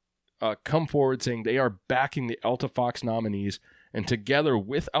been come forward saying they are backing the Alta Fox nominees, and together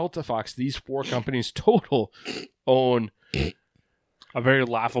with Alta Fox, these 4 companies total own A very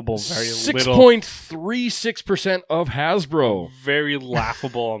laughable, very little, 6.36% of Hasbro. very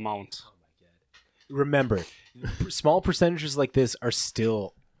laughable amount. Remember, small percentages like this are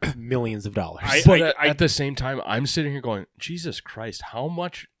still millions of dollars. But at the same time, I'm sitting here going, Jesus Christ, how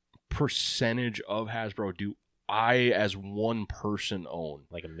much percentage of Hasbro do I, as one person, own?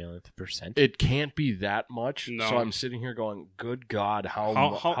 Like 1,000,000%. It can't be that much. No. So I'm sitting here going, good God,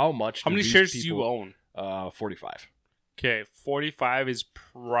 how much? How many these shares do you people own? 45. Okay, 45 is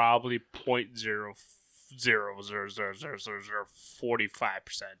probably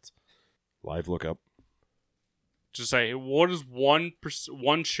 0.0000045%. Live lookup. Just say, what is 1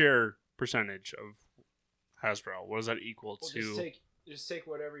 share percentage of Hasbro? What does that equal to? Just take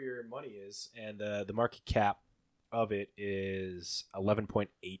whatever your money is, and the market cap of it is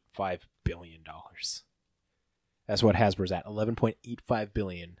 $11.85 billion. That's what Hasbro's at, $11.85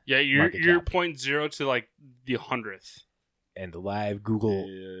 billion. Yeah, you're market cap. 0.0 to like the 100th. And the live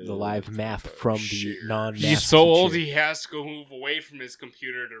the live math from the non-math He's so old teacher. he has to go move away from his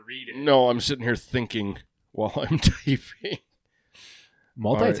computer to read it. No, I'm sitting here thinking while I'm typing.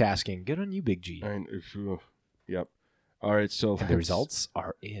 Multitasking. Good on you, Big G. Yep. All right, so And the results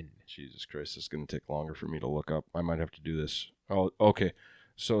are in. Jesus Christ, this is going to take longer for me to look up. I might have to do this. Oh, okay.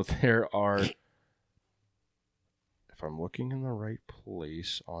 So there are, if I'm looking in the right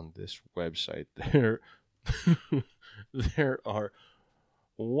place on this website, there are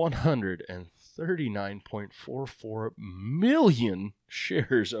 139.44 million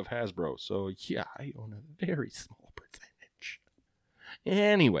shares of Hasbro. So yeah, I own a very small percentage.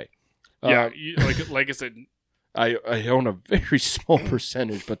 Anyway, Yeah, like I said, I own a very small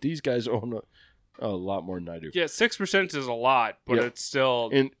percentage, but these guys own a lot more than I do. yeah, 6% is a lot, but Yep. it's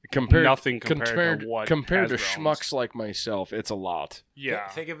still compared nothing compared to what compared to Hasbro owns. schmucks like myself, it's a lot. Yeah,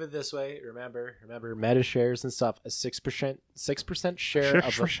 Think of it this way. Remember meta shares and stuff. A 6% share of a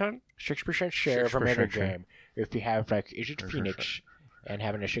 6% share of a meta 6% game. If you have like Agent Phoenix and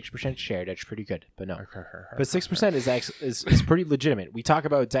having a 6% share, that's pretty good. But no, but 6% is pretty legitimate. We talk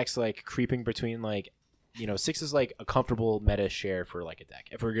about decks like creeping between 6 is like a comfortable meta share for like a deck.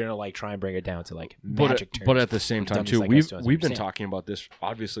 If we're gonna like try and bring it down to like Magic terms. But at the same time Dummies too, like us don't we've been understand. talking about this.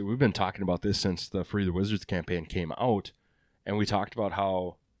 Obviously, we've been talking about this since the Free the Wizards campaign came out, and we talked about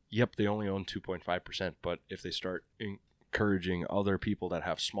how they only own 2.5%, but if they start encouraging other people that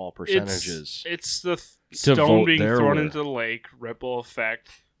have small percentages, it's the to stone vote being their thrown way. into the lake, ripple effect.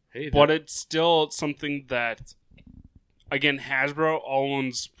 hey, But it's still something that, again, Hasbro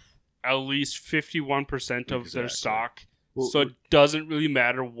owns at least 51% of their Exactly. stock. Well, So it doesn't really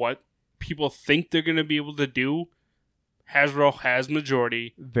matter what people think they're going to be able to do. Hasbro has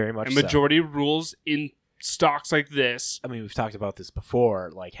majority, Very much and so. majority rules in stocks like this. I mean, we've talked about this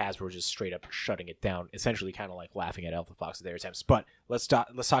before, like Hasbro just straight up shutting it down, essentially kind of like laughing at Alpha Fox at their attempts. But let's talk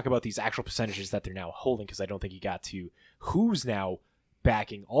about these actual percentages that they're now holding, because I don't think you got to who's now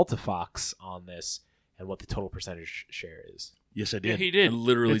backing Alta Fox on this and what the total percentage share is. Yes, I Yeah, he did. I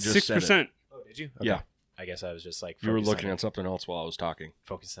literally It's just 6%. said it. Oh, did you? Yeah. I guess I was just like You were focused looking on at something else while I was talking.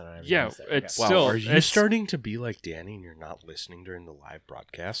 focusing on everything Yeah, else there. it's Okay. Still, are you it's- starting to be like Danny and you're not listening during the live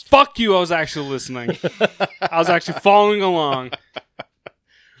broadcast? Fuck you, I was actually listening. I was actually following along.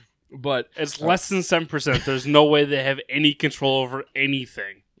 But It's less than 7%. There's no way they have any control over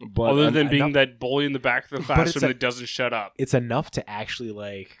anything. but other than being enough- that bully in the back of the But it's classroom a- that doesn't shut up. It's enough to actually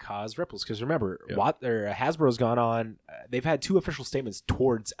like cause ripples, because remember, Yep. Hasbro's gone on. They've had 2 official statements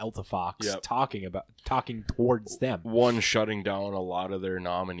towards Alta Fox, Yep. talking towards them. one, shutting down a lot of their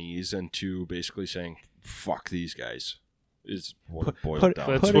nominees, and 2, basically saying "fuck these guys" is what it boils down.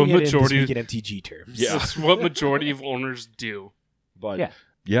 That's Putting what it in majority- this week in MTG terms. Yeah. It's what majority of owners do. But Yeah.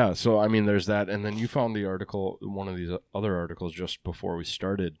 yeah, so I mean, there's that, and then you found the article, one of these other articles, just before we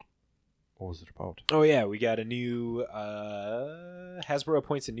started. What was it about? Oh yeah, we got a new Hasbro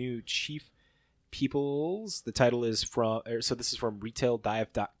appoints a new chief peoples. The title is from so this is from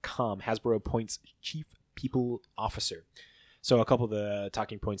retaildive.com. Hasbro appoints chief people officer. So a couple of the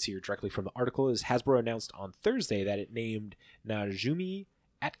talking points here directly from the article is Hasbro announced on Thursday that it named Najumi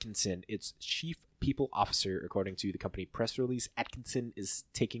Atkinson its chief people officer. According to the company press release, Atkinson is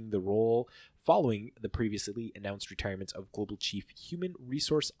taking the role following the previously announced retirement of Global Chief Human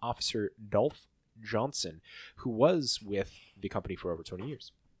Resource Officer Dolph Johnson, who was with the company for over 20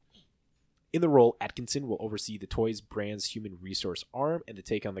 years. In the role, Atkinson will oversee the toys brand's human resource arm and to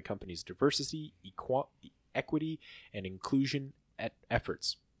take on the company's diversity, equity, and inclusion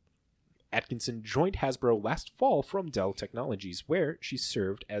efforts. Atkinson joined Hasbro last fall from Dell Technologies, where she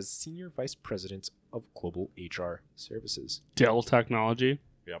served as Senior Vice President of Global HR Services. Dell Technology.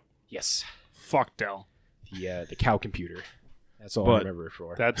 Yes, Fuck Dell. the cow computer. That's all I But- remember it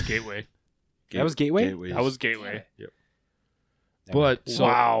for. That's Gateway. That was Gateway? Gateways. That was Gateway. But so,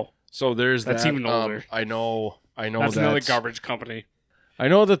 Wow. so there's That's that. even older. I know. That's another garbage company. I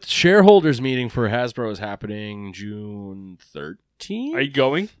know that the shareholders meeting for Hasbro is happening June 13th. Are you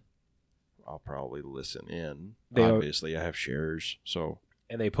going? I'll probably listen in. They- Obviously, I have shares, so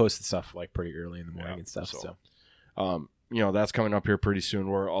And they posted stuff like pretty early in the morning Yeah, and stuff. so- So that's coming up here pretty soon,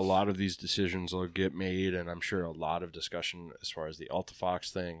 where a lot of these decisions will get made, and I'm sure a lot of discussion as far as the Alta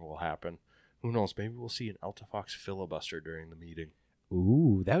Fox thing will happen. Who knows? Maybe we'll see an Alta Fox filibuster during the meeting.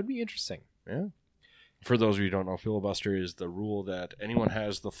 ooh, that would be interesting. Yeah. For those of you who don't know, filibuster is the rule that anyone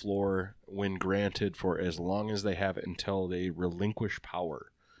has the floor when granted for as long as they have it until they relinquish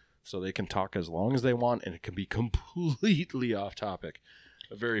power. So they can talk as long as they want, and it can be completely off topic.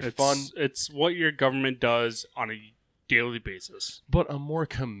 A very fun, It's what your government does on a daily basis. but a more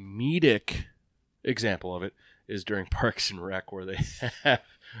comedic example of it is during Parks and Rec, where they have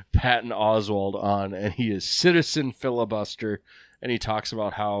Patton Oswalt on, and he is citizen filibuster, and he talks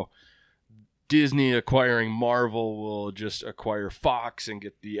about how Disney acquiring Marvel will just acquire Fox and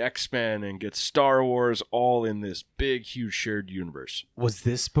get the X-Men and get Star Wars all in this big, huge shared universe. Was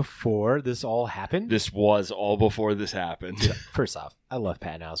this before this all happened? This was all before this happened. First off, I love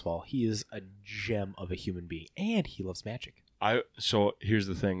Patton Oswalt. He is a gem of a human being, and he loves magic. So here's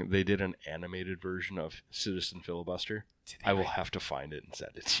the thing. They did an animated version of Citizen Filibuster. I will have to find it and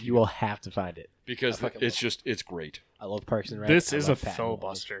send it to You you. will have to find it. Because I fucking it's great. I love Parks and Rec. This I is a love Patton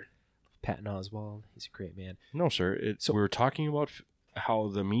filibuster. Patton Oswalt. He's a great man. No, sir. So- we were talking about how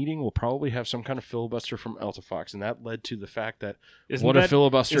the meeting will probably have some kind of filibuster from Alta Fox, and that led to the fact that Isn't what that, a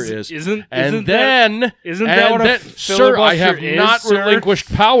filibuster is. Isn't And that, then, isn't that and what a then, sir, I have filibuster is, not sir?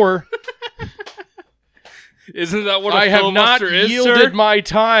 relinquished power. Isn't that what a I have not filibuster is, yielded sir? my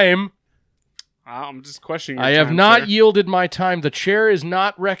time. I'm just questioning. Your I have time, not sir. yielded my time. The chair is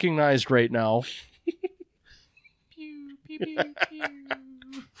not recognized right now.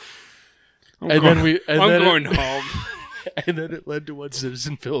 I'm And going, then I'm then going home. And then it led to what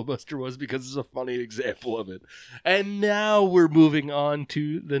Citizen Filibuster was, because it's a funny example of it. And now we're moving on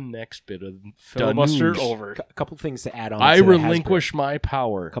to the next bit of Filibuster news. over. A couple things to add on. I to the relinquish my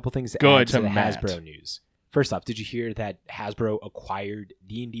power. Hasbro. A couple things to Good add to to the Matt. Hasbro news. First off, did you hear that Hasbro acquired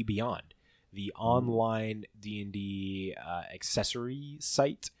D&D Beyond, the online D&D accessory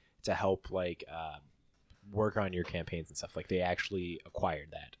site to help work on your campaigns and stuff? Like, they actually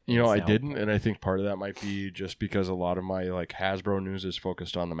acquired that. You know, It's I now- didn't, and I think part of that might be just because a lot of my Hasbro news is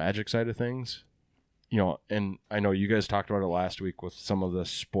focused on the Magic side of things. and I know you guys talked about it last week with some of the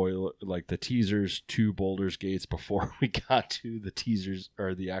spoiler, like the teasers to Baldur's Gates before we got to the teasers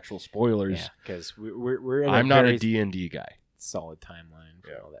or the actual spoilers. Yeah, because we're in I'm not very a D&D guy. solid timeline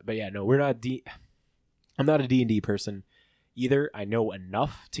for all that. But yeah, no, we're not I'm not a D&D person either. I know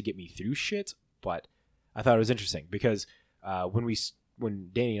enough to get me through shit, but I thought it was interesting because when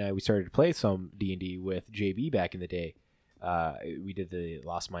Danny and I we started to play some D&D with JB back in the day, we did the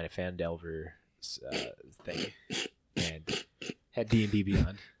Lost Mine of Phandelver thing and had D&D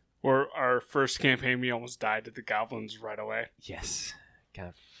Beyond. Or our first campaign, we almost died to the goblins right away. Yes, kind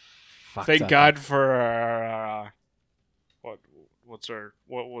of. Fucked Thank up. God for what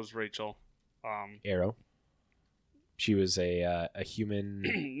was Rachel? Arrow. She was a human.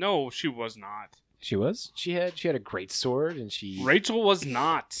 No, she was not. She was. She had a great sword, and she. Rachel was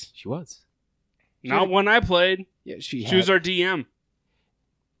not. She was. Not when I played. Yeah, She was our DM.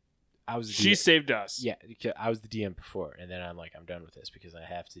 I was. She saved us. Yeah, I was the DM before, and then I'm like, I'm done with this because I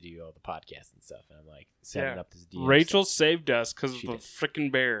have to do all the podcasts and stuff, and I'm like setting up this DM. Rachel stuff. saved us because of She the did.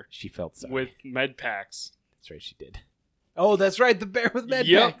 freaking bear She felt sorry. with med packs. That's right, she did. Oh, that's right, the bear with med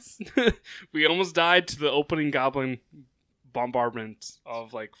Yep. packs. We almost died to the opening goblin bombardment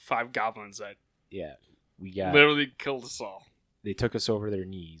of like 5 goblins that Yeah, we got. literally killed us all. They took us over their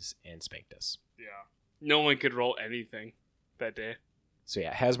knees and spanked us. Yeah. No one could roll anything that day. So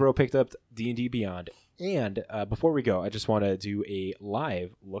yeah, Hasbro picked up D&D Beyond, and before we go, I just want to do a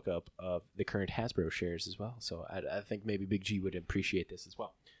live lookup of the current Hasbro shares as well. So I think maybe Big G would appreciate this as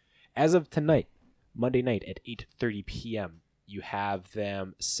well. As of tonight, Monday night at 8:30 p.m., you have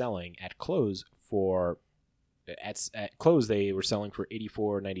them selling at close for at close they were selling for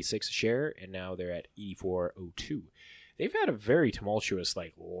 $84.96 a share, and now they're at $84.02. They've had a very tumultuous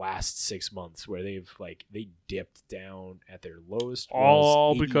last 6 months where they dipped down at their lowest.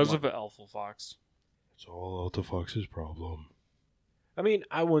 All was because 81. of Alpha Fox. It's all Alta Fox's problem. I mean,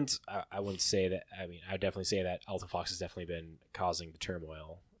 I wouldn't say that. I mean, I would definitely say that Alta Fox has definitely been causing the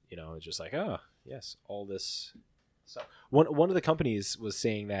turmoil. It's just like, oh yes, all this. So one of the companies was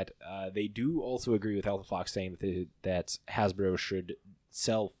saying that they do also agree with Alta Fox, saying that Hasbro should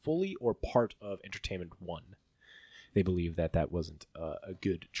sell fully or part of Entertainment One. They believe that wasn't a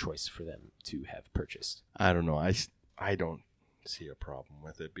good choice for them to have purchased. I don't know. I don't see a problem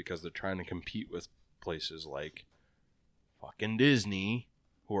with it because they're trying to compete with places like fucking Disney,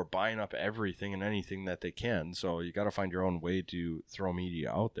 who are buying up everything and anything that they can. So you got to find your own way to throw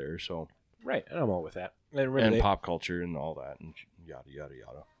media out there. So Right, and I'm all with that. and pop culture and all that and yada yada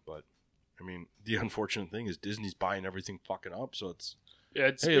yada. But I mean, the unfortunate thing is Disney's buying everything fucking up. So it's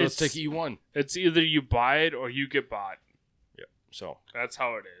let's take E1. It's either you buy it or you get bought. Yep. So That's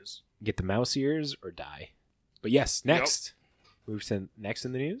how it is. Get the mouse ears or die. But yes, next. Move to next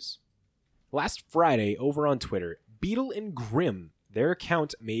in the news. Last Friday, over on Twitter, Beetle and Grimm, their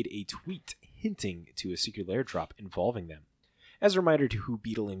account made a tweet hinting to a Secret Lair drop involving them. As a reminder to who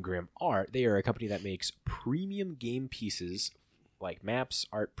Beetle and Grimm are, they are a company that makes premium game pieces like maps,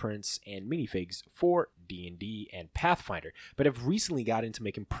 art prints, and minifigs for D&D and Pathfinder, but have recently got into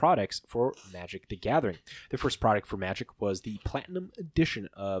making products for Magic the Gathering. Their first product for Magic was the Platinum Edition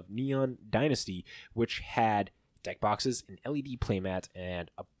of Neon Dynasty, which had deck boxes, an LED playmat, and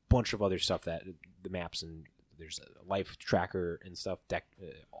a bunch of other stuff, that the maps, and there's a life tracker and stuff, deck,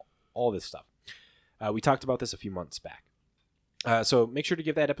 all this stuff. We talked about this a few months back. So make sure to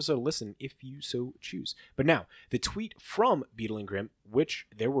give that episode a listen if you so choose. But now, the tweet from Beetle and Grimm, which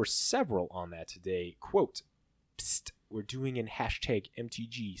there were several on that today, quote, "Psst, we're doing an hashtag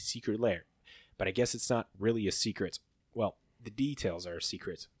MTG Secret Lair, but I guess it's not really a secret. Well, the details are a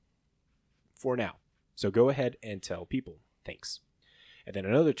secret for now. So go ahead and tell people. Thanks." And then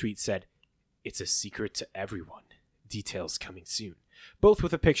another tweet said, "It's a secret to everyone. Details coming soon." Both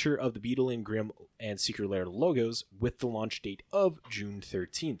with a picture of the Beetle and Grimm and Secret Lair logos with the launch date of June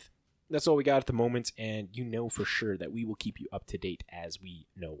 13th. That's all we got at the moment, and you know for sure that we will keep you up to date as we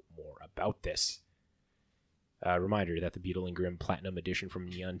know more about this. Reminder that the Beetle and Grimm Platinum Edition from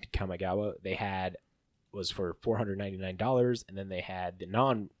Neon Kamigawa was for $499, and then they had the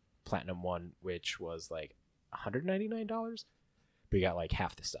non-Platinum one, which was like $199, but you got like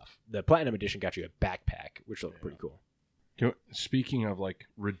half the stuff. The Platinum Edition got you a backpack, which looked pretty cool. Speaking of like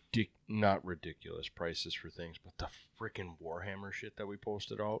not ridiculous prices for things, but the freaking Warhammer shit that we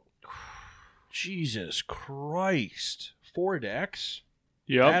posted out. Jesus Christ. 4 decks?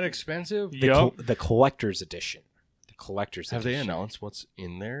 Yep. That expensive? The collector's edition. The collector's Have edition. they announced what's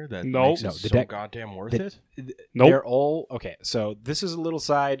in there that Nope. makes it No, the so deck- goddamn worth the- it? Nope. They're all okay. So this is a little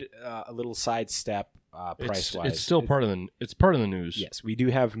sidestep price wise. It's still part of the news. Yes, we do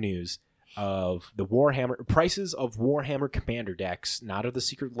have news. of the Warhammer prices of Warhammer Commander decks, not of the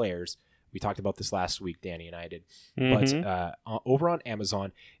Secret Lairs. We talked about this last week, Danny and I did. Mhm. But over on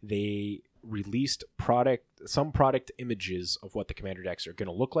Amazon, they released some product images of what the Commander decks are going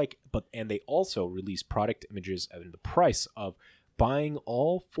to look like, and they also released product images and the price of buying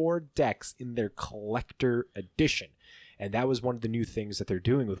all 4 decks in their collector edition. And that was one of the new things that they're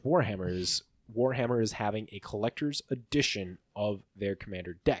doing with Warhammer is Warhammer is having a collector's edition of their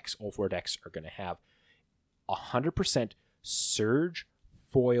Commander decks. All 4 decks are going to have 100% Surge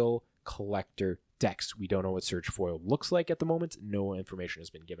foil collector decks. We don't know what Surge foil looks like at the moment. No information has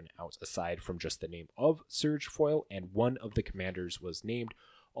been given out aside from just the name of Surge foil, and one of the commanders was named.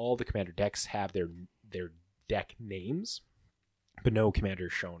 All the Commander decks have their deck names, but no commander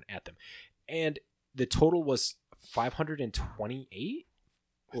shown at them. And the total was 528?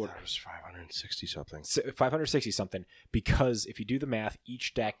 I thought it was 560 something. 560 something, because if you do the math,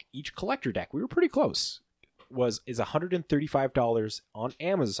 each collector deck, we were pretty close, is $135 on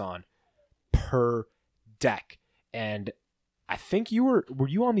Amazon per deck. And I think were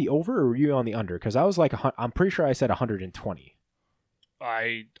you on the over or were you on the under? Because I was like, I'm pretty sure I said 120.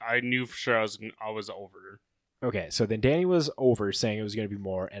 I knew for sure I was over. Okay, so then Danny was over, saying it was going to be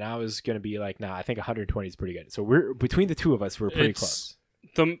more, and I was going to be like, nah, I think 120 is pretty good. So we're between the two of us, we're pretty close.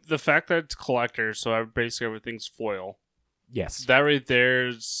 The fact that it's collector, so basically everything's foil. Yes. That right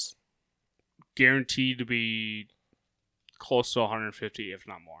there's guaranteed to be close to 150, if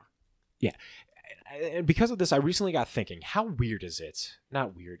not more. Yeah. And because of this, I recently got thinking, how weird is it?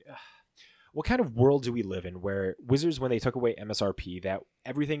 Not weird. What kind of world do we live in where Wizards, when they took away MSRP, that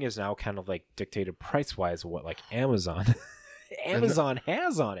everything is now kind of like dictated price-wise what like Amazon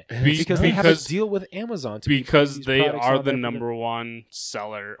has on it? Because they have to deal with Amazon. Because they are the number one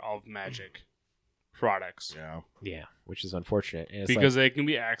seller of Magic products. Yeah, which is unfortunate. And it's because they can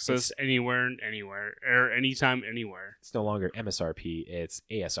be accessed anywhere, or anytime, anywhere. It's no longer MSRP, it's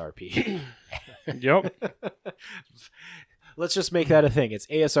ASRP. Yep. Let's just make that a thing. It's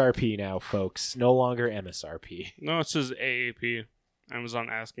ASRP now, folks. No longer MSRP. No, it says AAP. Amazon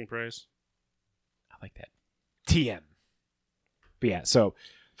asking price. I like that. TM. But yeah, so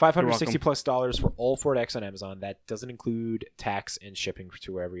 $560+ for all 4 decks on Amazon. That doesn't include tax and shipping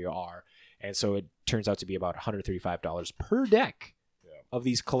to wherever you are. And so it turns out to be about $135 per deck of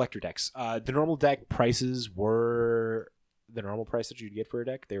these collector decks. The normal deck prices were the normal price that you'd get for a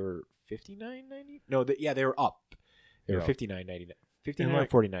deck. They were $59.90. No, they were up. They were $59.99.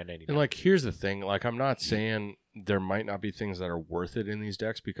 $59 or $49.99. And like, here's the thing. Like, I'm not saying there might not be things that are worth it in these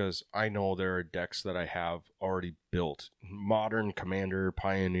decks, because I know there are decks that I have already built, Modern, Commander,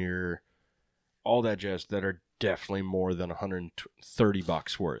 Pioneer, all that jazz, that are definitely more than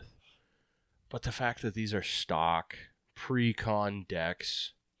 $130 worth. But the fact that these are stock pre-con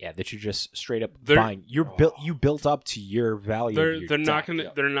decks, that you're just straight up buying. You built up to your value. They're not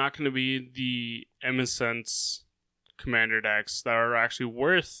gonna be the MSense Commander decks that are actually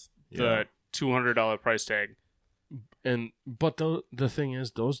worth the $200 price tag. But the thing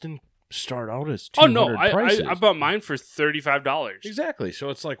is, those didn't start out as $200 prices. I bought mine for $35. Exactly. So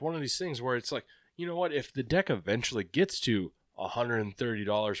it's like one of these things where it's like, you know what? If the deck eventually gets to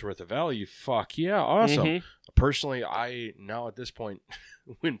 $130 worth of value, fuck yeah, awesome. Mm-hmm. Personally, I now at this point,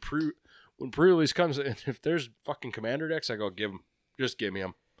 when pre-release comes, and if there's fucking Commander decks, I go just give me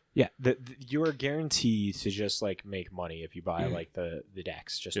them. Yeah, you're guaranteed to just like make money if you buy like the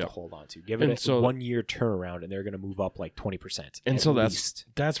decks just to hold on to. Give it a 1 year turnaround, and they're going to move up like 20%. And so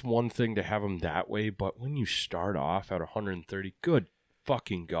that's one thing to have them that way. But when you start off at 130, good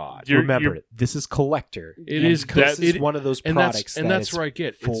fucking God! Remember, this is collector. This is one of those products, and that's where I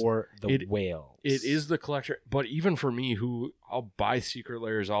get for the whales. It is the collector, but even for me, who I'll buy Secret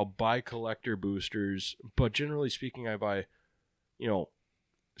Lairs, I'll buy collector boosters, but generally speaking, I buy,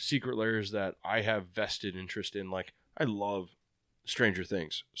 Secret Lairs that I have vested interest in. Like, I love Stranger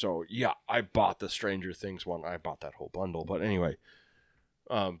Things, so yeah, I bought the Stranger Things one. I bought that whole bundle, but anyway,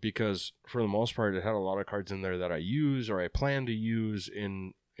 because for the most part, it had a lot of cards in there that I use or I plan to use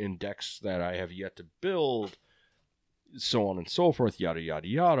in decks that I have yet to build, so on and so forth, yada yada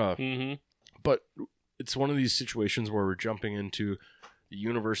yada. Mm-hmm. But it's one of these situations where we're jumping into the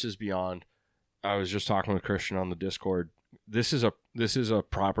universes beyond. I was just talking with Christian on the Discord. This is a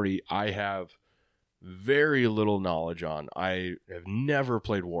property I have very little knowledge on. I have never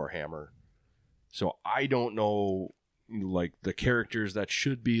played Warhammer, so I don't know like the characters that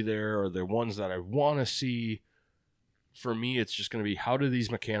should be there or the ones that I want to see. For me, it's just going to be, how do these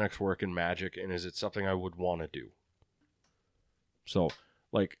mechanics work in Magic, and is it something I would want to do? So,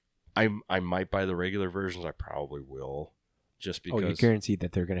 like, I might buy the regular versions. I probably will. just Oh, you're because. guaranteed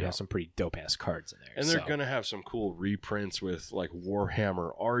that they're going to Yeah. have some pretty dope ass cards in there. And they're going to have some cool reprints with like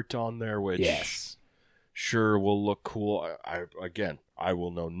Warhammer art on there, which Yes. sure will look cool. I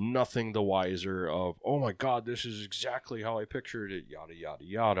will know nothing the wiser of, oh my God, this is exactly how I pictured it, yada, yada,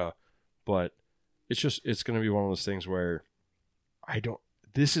 yada. But it's going to be one of those things where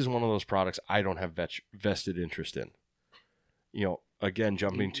this is one of those products I don't have vested interest in. You know, again,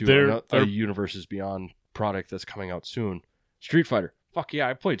 jumping to a Universes Beyond product that's coming out soon. Street Fighter. Fuck yeah,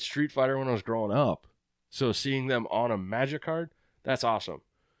 I played Street Fighter when I was growing up. So seeing them on a Magic card, that's awesome.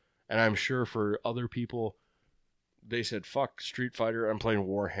 And I'm sure for other people, they said, fuck Street Fighter. I'm playing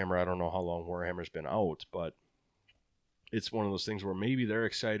Warhammer. I don't know how long Warhammer's been out, but it's one of those things where maybe they're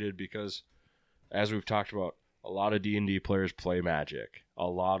excited because, as we've talked about, a lot of D&D players play Magic. A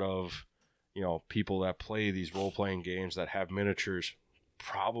lot of, people that play these role-playing games that have miniatures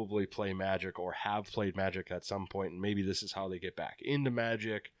probably play Magic or have played Magic at some point, and maybe this is how they get back into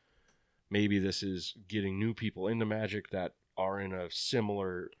Magic. Maybe this is getting new people into Magic that are in a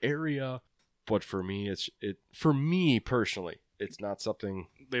similar area. But for me, for me personally, it's not something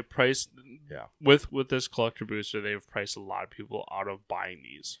They priced with this collector booster. They've priced a lot of people out of buying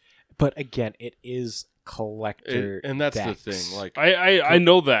these. But again, it is collector, and that's decks. the thing. Like I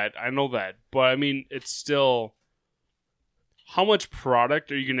know that, but I mean, it's still, how much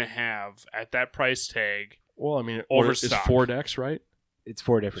product are you going to have at that price tag? Well, I mean, it's Overstock. 4 decks, right? It's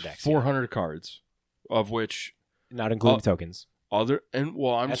 4 different decks. 400 cards, of which not including tokens. I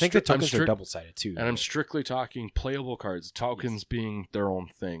think the tokens are double sided too. And I'm strictly talking playable cards, tokens being their own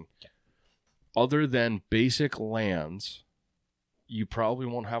thing. Yeah. Other than basic lands, you probably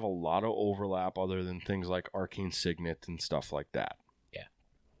won't have a lot of overlap other than things like Arcane Signet and stuff like that. Yeah.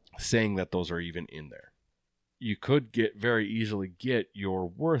 Saying that those are even in there. You could very easily get your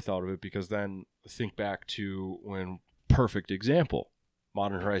worth out of it, because then think back to when, perfect example,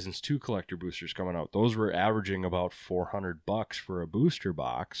 Modern Horizons 2 collector boosters coming out. Those were averaging about $400 for a booster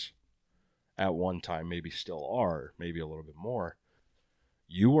box at one time, maybe still are, maybe a little bit more.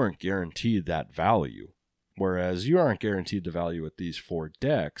 You weren't guaranteed that value. Whereas you aren't guaranteed the value with these 4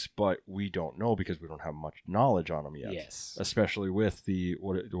 decks, but we don't know because we don't have much knowledge on them yet. Yes. Especially with the,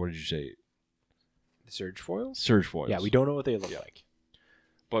 what did you say? The Surge foils? Surge foils. Yeah, we don't know what they look like.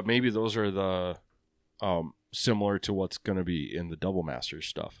 But maybe those are the similar to what's going to be in the Double Masters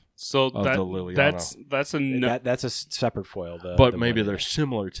stuff. So the Liliana. that's a that's a separate foil. But maybe they're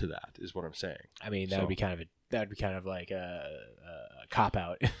similar to that, is what I'm saying. I mean, that would be kind of like a cop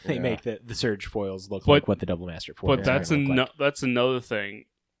out. They make the Surge foils look like what the Double Master foils. But that's another thing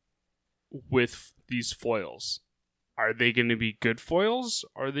with these foils. Are they going to be good foils?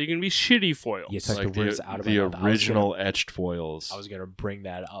 Or are they going to be shitty foils? You took like the words out of the my mouth. original etched foils. I was going to bring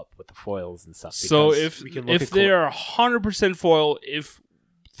that up with the foils and stuff. So if they are 100% foil, if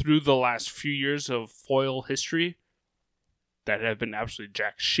through the last few years of foil history that have been absolutely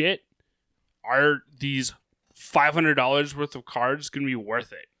jack shit, are these $500 worth of cards going to be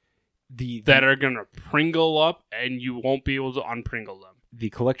worth it? That are going to Pringle up and you won't be able to unpringle them.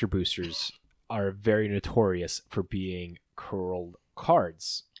 The collector boosters are very notorious for being curled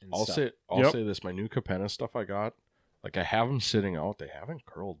cards. I'll say this: my new Capenna stuff I got, like I have them sitting out. They haven't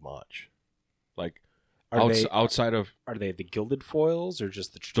curled much. Like outside of, are they the gilded foils or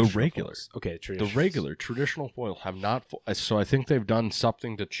just the traditional regular? Foils? Okay, the regular traditional foils have not. So I think they've done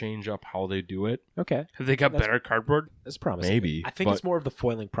something to change up how they do it. Okay, have they got better cardboard? That's promising. Maybe I think it's more of the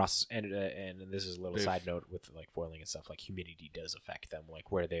foiling process, and this is a little side note with like foiling and stuff. Like humidity does affect them, like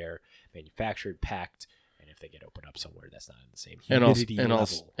where they're manufactured, packed, and if they get opened up somewhere that's not in the same humidity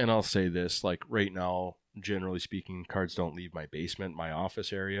level. And I'll say this: like right now, generally speaking, cards don't leave my basement, my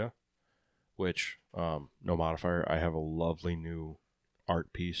office area. Which, no modifier, I have a lovely new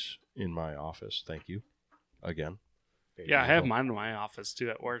art piece in my office. Thank you. Again. I have mine in my office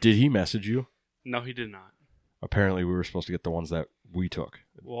too at work. Did he message you? No, he did not. Apparently, we were supposed to get the ones that we took.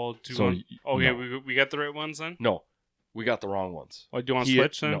 Well, no. we got the right ones then? No, we got the wrong ones. Oh, do you want to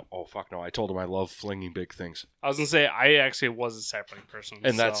switch then? No. Oh, fuck no. I told him I love flinging big things. I was going to say, I actually was a sapling person.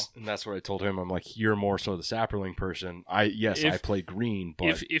 And that's what I told him. I'm like, you're more so the sapling person. I play green,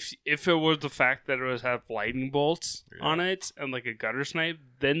 but... If it was the fact that it would have lightning bolts on it and like a gutter snipe,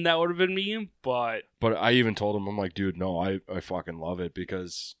 then that would have been me, but... But I even told him, I'm like, dude, no, I fucking love it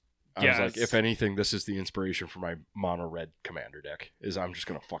because... I was like, if anything, this is the inspiration for my mono red commander deck, is I'm just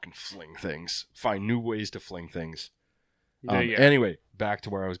going to fucking fling things. Find new ways to fling things. Anyway, back to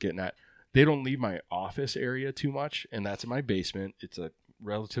where I was getting at. They don't leave my office area too much, and that's in my basement. It's a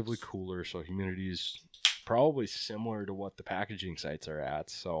relatively cooler, so humidity is probably similar to what the packaging sites are at.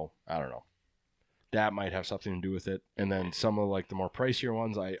 So I don't know. that might have something to do with it. And then some of like the more pricier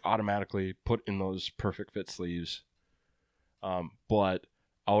ones, I automatically put in those perfect fit sleeves. But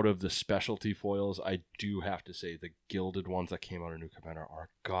out of the specialty foils, I do have to say the gilded ones that came out of New Commander are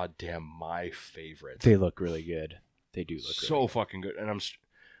goddamn my favorite. They look really good. They do look so really fucking good. And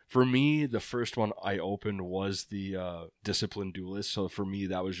for me, the first one I opened was the Disciplined Duelist. So for me,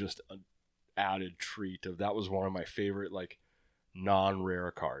 that was just an added treat that was one of my favorite like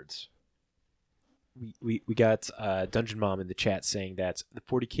non-rare cards. We got Dungeon Mom in the chat saying that the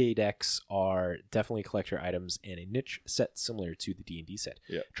 40k decks are definitely collector items and a niche set similar to the D&D set.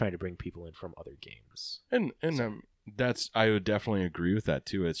 Yeah. Trying to bring people in from other games. And that's I would definitely agree with that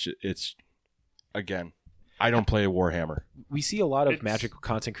too. It's again, I don't play Warhammer. We see a lot of Magic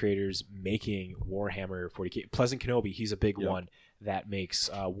content creators making Warhammer 40k. Pleasant Kenobi, he's a big one that makes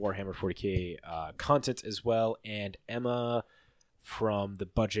Warhammer 40k content as well. And Emma from the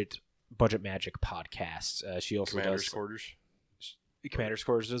Budget Magic podcast. She also Commander's does Quarters. Commander's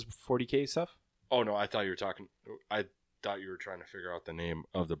Quarters does 40k stuff. Oh no, I thought you were trying to figure out the name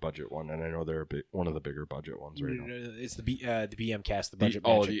of the budget one, and I know they're one of the bigger budget ones right now. It's the BM Cast, the Budget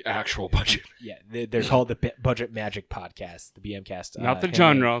Magic. Magic. The actual budget. Yeah, they're called the Budget Magic Podcast, the BM Cast. Not the Henry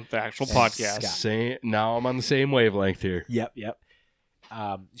genre, the actual and podcast. Scott. Now I'm on the same wavelength here. Yep.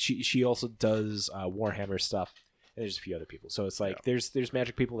 She also does Warhammer stuff, and there's a few other people. So it's like there's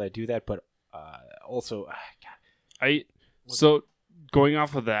Magic people that do that, but also, So going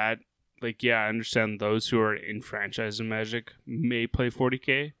off of that, like, yeah, I understand those who are in franchise in Magic may play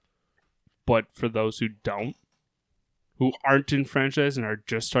 40k, but for those who don't, who aren't in franchise and are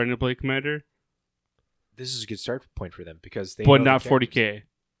just starting to play Commander, this is a good start point for them because they. But know not the 40k.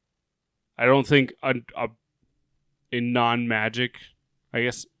 I don't think in non-Magic, I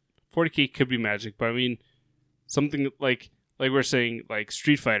guess 40k could be Magic, but I mean something like we're saying, like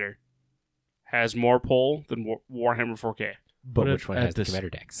Street Fighter has more pull than Warhammer 4K. But which one has the Commander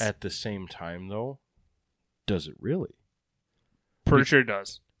decks? At the same time, though, does it really? Pretty sure it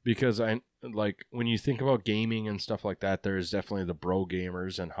does. Because when you think about gaming and stuff like that, there is definitely the bro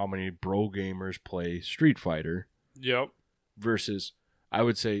gamers and how many bro gamers play Street Fighter. Yep. Versus, I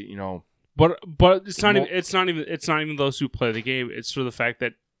would say, but it's not even those who play the game. It's for the fact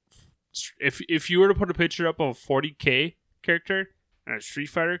that if you were to put a picture up of a 40k character and a Street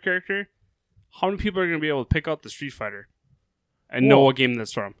Fighter character, how many people are going to be able to pick out the Street Fighter and know what game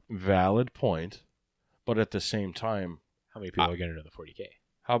that's from? Valid point, but at the same time, how many people are going to know the 40k?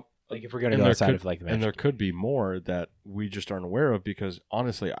 If we're going to and go outside of like the Magic, and there could be more that we just aren't aware of because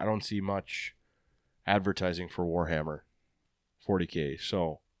honestly, I don't see much advertising for Warhammer 40k.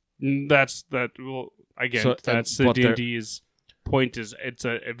 So that's that. Well, again, So- that's and- the but there- D&D's point. Is it's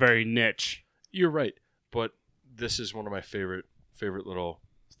a very niche. you're right, but this is one of my favorite little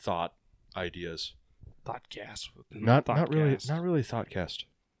thought ideas. Thoughtcast. Not really thoughtcast.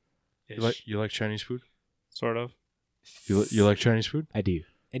 You like Chinese food? Sort of. You like Chinese food? I do,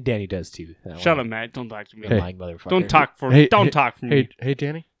 and Danny does too. That Shut lying- up, Matt. Don't talk to me. that lying motherfucker. Don't talk for Hey, don't hey, talk for me. Hey,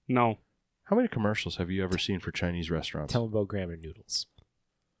 Danny. No. How many commercials have you ever seen for Chinese restaurants? Tell him about Graham and Noodles.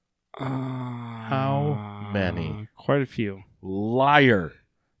 How many? Quite a few. Liar!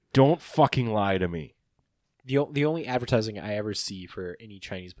 Don't fucking lie to me. The only advertising I ever see for any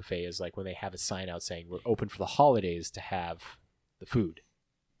Chinese buffet is like when they have a sign out saying we're open for the holidays to have the food.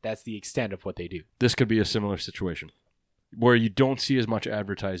 That's the extent of what they do. This could be a similar situation where you don't see as much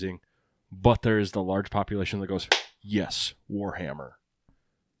advertising, but there is the large population that goes, yes, Warhammer.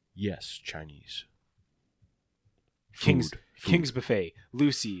 Yes, Chinese. Food. King's Buffet,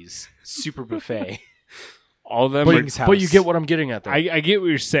 Lucy's, Super Buffet. All of them. But, Brings but you House. get what I'm getting at, though. I get what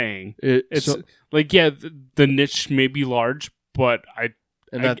you're saying. It's So- like, yeah, the niche may be large, but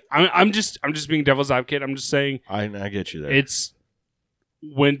I'm just being devil's advocate. I'm just saying I get you there. it's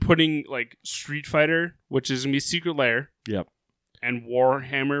when putting like Street Fighter, which is gonna be Secret Lair, Yep. and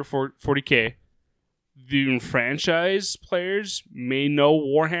Warhammer 40k. The franchise players may know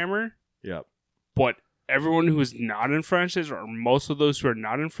Warhammer, Yep. but everyone who is not in franchise, or most of those who are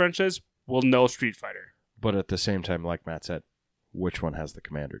not in franchise, will know Street Fighter. But at the same time, like Matt said, which one has the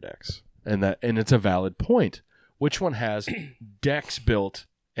commander decks? And it's a valid point. Which one has decks built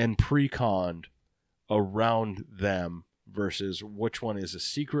and pre-conned around them versus which one is a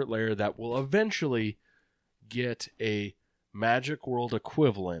secret lair that will eventually get a Magic World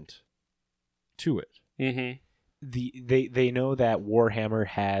equivalent to it? Mm-hmm. They know that Warhammer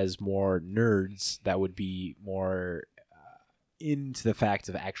has more nerds that would be more into the fact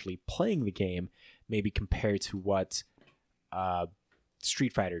of actually playing the game, maybe compared to what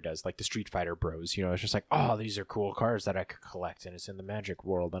Street Fighter does, like the Street Fighter Bros. You know, it's just like, oh, these are cool cards that I could collect, and it's in the Magic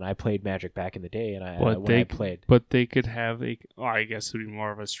world. And I played Magic back in the day, and I played. But they could have I guess it would be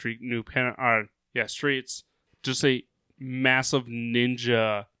more of a street new pen. Streets. Just a massive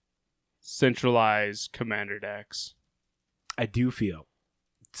ninja centralized commander decks. I do feel,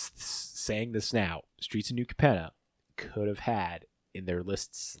 saying this now, Streets of New Capenna could have had in their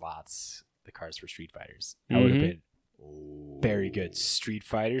list slots the cards for Street Fighters. That would have been very good. Street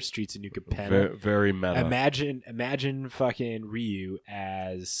Fighter, Streets of New Capenna. Very meta. Imagine fucking Ryu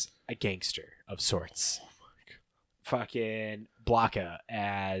as a gangster of sorts. Fucking Blanca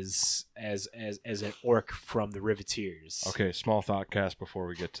as an orc from the Riveteers. Okay, small thought cast before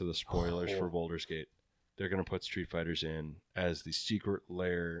we get to the spoilers for Baldur's Gate. They're going to put Street Fighters in as the secret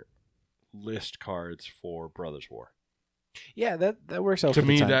lair list cards for Brothers War. Yeah, that works out. To for the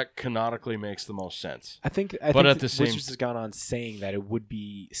me, time. that canonically makes the most sense. I think at the same, Wizards has gone on saying that it would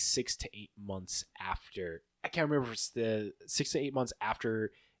be 6 to 8 months after. I can't remember if it's the 6 to 8 months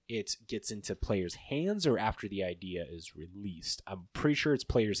after it gets into players' hands or after the idea is released. I'm pretty sure it's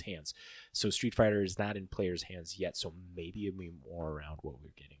players' hands. So Street Fighter is not in players' hands yet. So maybe it'll be more around what we're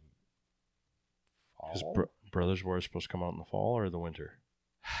getting. Is Brothers War supposed to come out in the fall or the winter?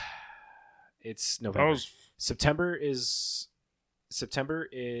 It's November. September is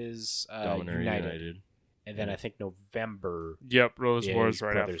Dominator United. And then I think November. Yep, Brothers War is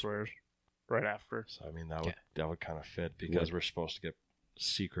right Brothers. after. Right after. So I mean that would kind of fit because we're supposed to get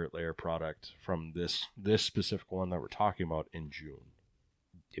secret layer product from this specific one that we're talking about in June.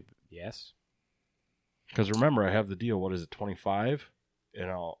 Yes. Because remember, I have the deal. What is it, 25? And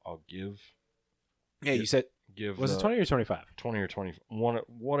I'll give. Yeah, you said. Was it 20 or 25? 20 or 20.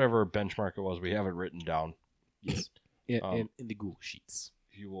 Whatever benchmark it was, we have it written down. Yes. In the Google Sheets.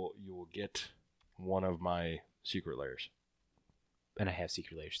 You will get one of my secret layers. And I have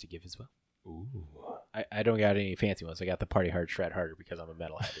secret layers to give as well. Ooh. I don't got any fancy ones. I got the Party Hard Shred Harder because I'm a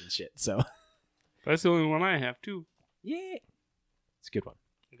metalhead and shit. So that's the only one I have too. Yeah. It's a good one.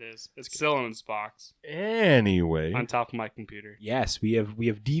 It is. It's still in its box. Anyway. On top of my computer. Yes, we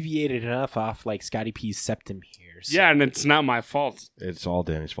have deviated enough off like Scotty P's septum here. So. Yeah, and it's not my fault. It's all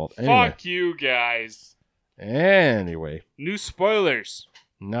Danny's fault. Anyway. Fuck you guys. Anyway. New spoilers.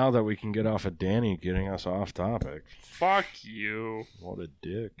 Now that we can get off of Danny getting us off topic. Fuck you. What a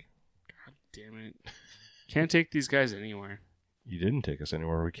dick. God damn it. Can't take these guys anywhere. You didn't take us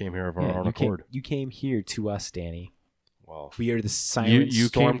anywhere. We came here of our own accord. You came here to us, Danny. Well, we are the silent you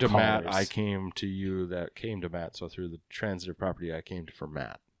storm came to callers. Matt. I came to you. That came to Matt. So through the transitive property, I came for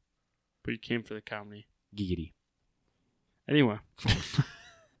Matt. But you came for the comedy. Giggity. Anyway.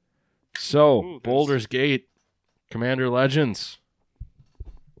 So, Baldur's Gate, Commander Legends.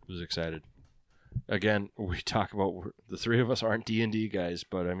 Who's excited? Again, we talk about the three of us aren't D&D guys,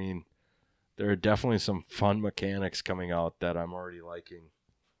 but I mean, there are definitely some fun mechanics coming out that I'm already liking.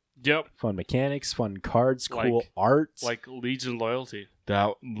 Yep. Fun mechanics, fun cards, cool art. Like Legion Loyalty.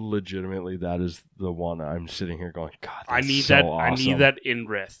 That is the one I'm sitting here going, God, I need so that. awesome. I need that in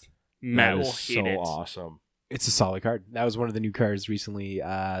Rith. Matt will hate it. So awesome. It's a solid card. That was one of the new cards recently.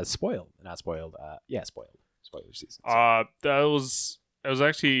 Spoiled. Spoiler season. That was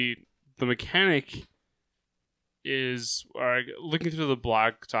actually the mechanic is looking through the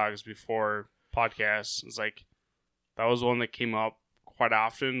blog talks before podcasts. It's like that was one that came up quite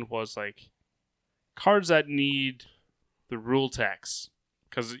often. Was like cards that need the rule text,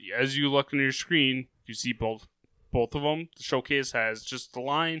 because as you look on your screen, you see both of them. The showcase has just the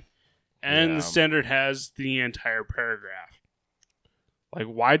line, and the standard has the entire paragraph. Like,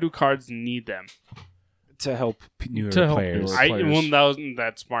 why do cards need them? To help newer players.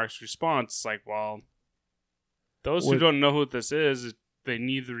 That's Mark's response. Like, well, those who don't know who this is, they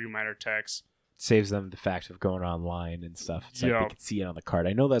need the reminder text. Saves them the fact of going online and stuff. It's like they can see it on the card.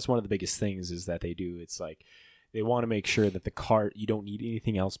 I know that's one of the biggest things is that they do. It's like they want to make sure that the card, you don't need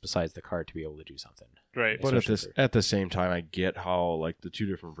anything else besides the card to be able to do something. Right. But at the same time, I get how like the two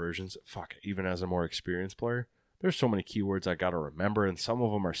different versions, even as a more experienced player, there's so many keywords I got to remember, and some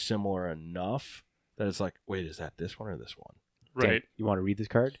of them are similar enough that it's like, wait, is that this one or this one? Right. You want to read this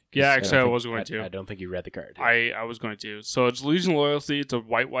card? Yeah, actually, I was going to. I don't think you read the card. I was going to. So it's Legion Loyalty. It's a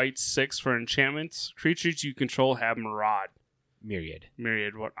white 6 for enchantments. Creatures you control have Maraud. Myriad.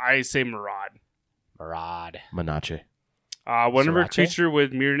 What I say Maraud. Manache. Whenever a creature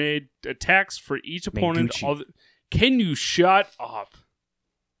with Myriad attacks for each opponent, can you shut up?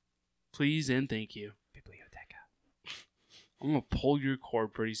 Please and thank you. Biblioteca. I'm gonna pull your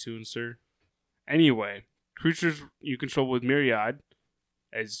cord pretty soon, sir. Anyway, creatures you control with Myriad,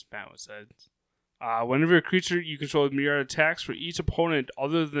 as Matt was said, Whenever a creature you control with myriad attacks for each opponent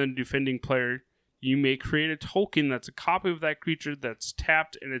other than the defending player, you may create a token that's a copy of that creature that's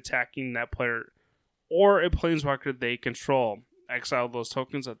tapped and attacking that player or a planeswalker they control. Exile those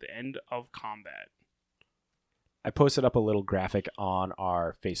tokens at the end of combat. I posted up a little graphic on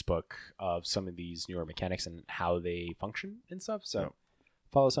our Facebook of some of these newer mechanics and how they function and stuff. So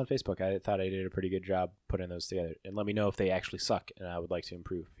follow us on Facebook. I thought I did a pretty good job putting those together. And let me know if they actually suck and I would like to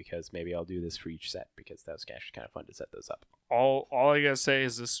improve, because maybe I'll do this for each set, because that was actually kind of fun to set those up. All I gotta say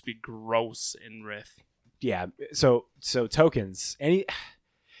is this would be gross in Rith. Yeah. So tokens.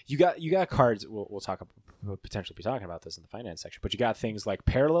 You got cards. We'll potentially be talking about this in the finance section. But you got things like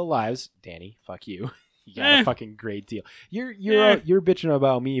Parallel Lives. Danny, fuck you. You got a fucking great deal. You're bitching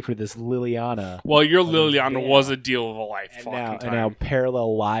about me for this Liliana. Well, your Liliana was a deal of a life. And now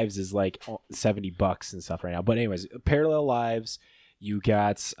Parallel Lives is like $70 and stuff right now. But anyways, Parallel Lives. You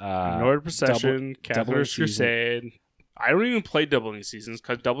got Northern Procession, Catherine's Doubling Season. Crusade. I don't even play Doubling Seasons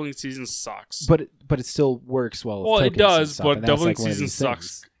because Doubling Seasons sucks. But it still works well. Well, with it does, stuff, but Doubling Seasons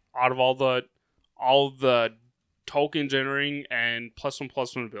sucks. Out of all the token generating and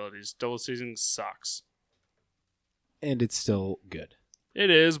 +1/+1 abilities, Doubling Seasons sucks. And it's still good. It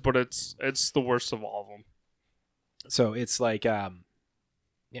is, but it's the worst of all of them. So it's like,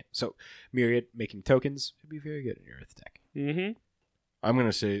 so Myriad making tokens would be very good in your Earth deck. Mm-hmm. I'm going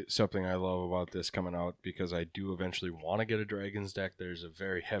to say something I love about this coming out, because I do eventually want to get a Dragons deck. There's a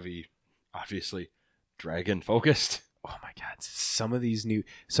very heavy, obviously, dragon focused. Oh my god, some of these new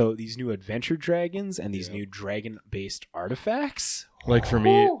adventure dragons and these new dragon-based artifacts. Like for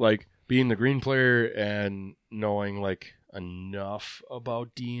me, like being the green player and knowing like enough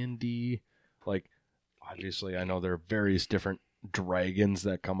about D&D, like obviously I know there are various different dragons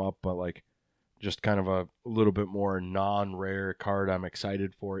that come up, but like just kind of a little bit more non-rare card I'm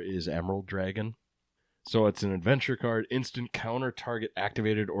excited for is Emerald Dragon. So it's an adventure card, instant counter target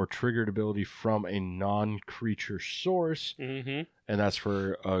activated or triggered ability from a non-creature source. Mm-hmm. And that's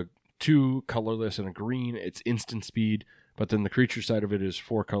for 2 colorless and a green. It's instant speed, but then the creature side of it is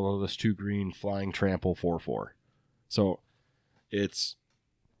 4 colorless, 2 green, flying, trample, 4/4. So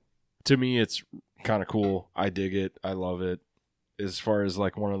to me, it's kind of cool. I dig it. I love it. As far as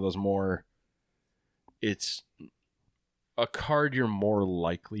like one of those more, it's a card you're more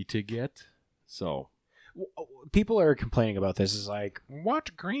likely to get. So people are complaining about this. Is like,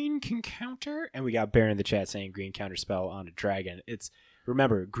 what green can counter? And we got Bear in the chat saying green counter spell on a dragon. It's,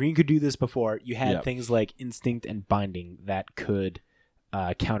 remember, green could do this before. You had things like Instinct and Binding that could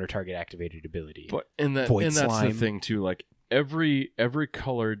counter target activated ability. But and that's the thing too. Like every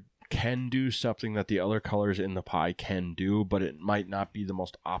color can do something that the other colors in the pie can do, but it might not be the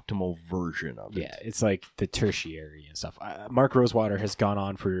most optimal version of it. Yeah, it's like the tertiary and stuff. Mark Rosewater has gone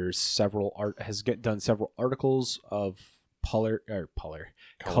on for done several articles of color pie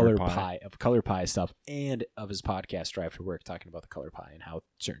stuff, and of his podcast Drive to Work, talking about the color pie and how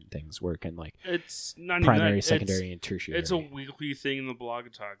certain things work, and like it's not primary, even, secondary, and tertiary. It's a weekly thing in the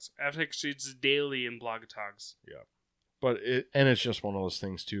Blogotogs. Aftex it's daily in Blogotogs. Yeah. But it's just one of those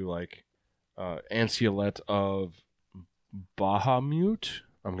things too, like Anciolette of Bahamut.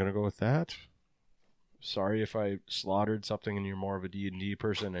 I'm gonna go with that. Sorry if I slaughtered something and you're more of a D&D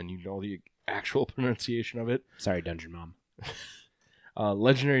person and you know the actual pronunciation of it. Sorry, Dungeon Mom.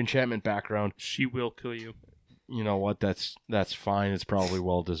 Legendary enchantment background. She will kill you. You know what? That's fine. It's probably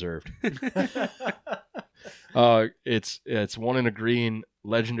well deserved. It's 1 in a green,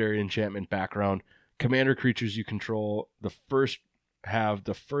 legendary enchantment background. Commander creatures you control, the first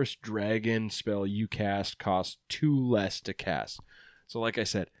dragon spell you cast costs 2 less to cast. So like I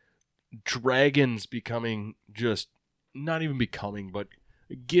said, dragons becoming just, not even becoming, but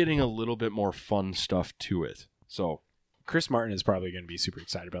getting a little bit more fun stuff to it. So Chris Martin is probably going to be super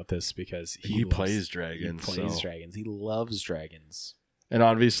excited about this, because he plays dragons. Dragons. He loves dragons. And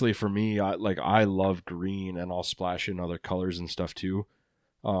obviously for me, I love green, and I'll splash in other colors and stuff too.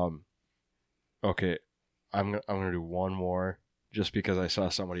 Okay, I'm gonna do one more just because I saw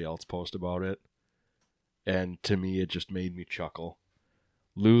somebody else post about it, and to me it just made me chuckle.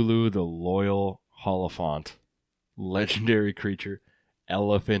 Lulu the Loyal Holophant, legendary creature,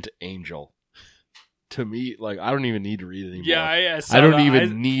 Elephant Angel. To me, like, I don't even need to read anymore. Yeah, I don't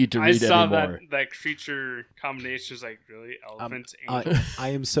even need to read anymore. I saw that creature combination is like, really? Elephant Angel? I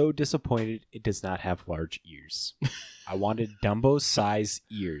am so disappointed it does not have large ears. I wanted Dumbo-size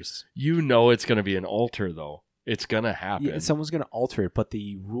ears. You know it's going to be an alter, though. It's going to happen. Yeah, someone's going to alter it, but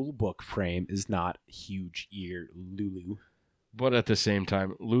the rulebook frame is not huge ear Lulu. But at the same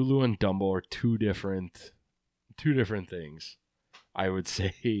time, Lulu and Dumbo are two different things. I would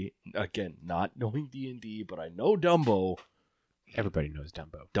say, again, not knowing D&D, but I know Dumbo. Everybody knows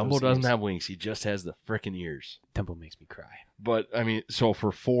Dumbo. Dumbo doesn't have wings. He just has the frickin' ears. Dumbo makes me cry. But, I mean, so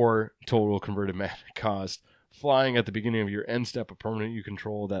for 4 total converted mana cost, flying at the beginning of your end step, a permanent you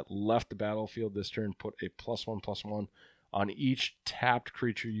control that left the battlefield this turn, put a +1/+1 on each tapped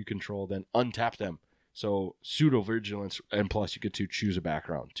creature you control, then untap them. So pseudo vigilance, and plus you get to choose a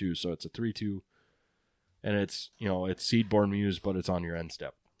background too. So it's a 3/2, and it's Seedborn Muse, but it's on your end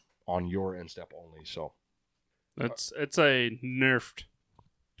step, only. So It's a nerfed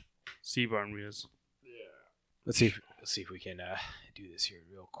Seaborn Muse. Let's see if we can do this here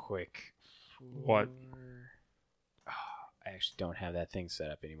real quick. What? Oh, I actually don't have that thing set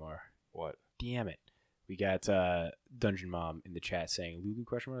up anymore. what? Damn it. We got Dungeon Mom in the chat saying Lulu ?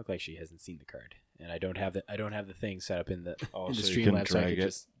 Like she hasn't seen the card, and I don't have the thing set up in the in the so you can Streamlabs, so I drag could it?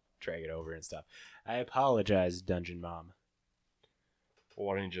 just drag it over and stuff. I apologize, Dungeon Mom. Well,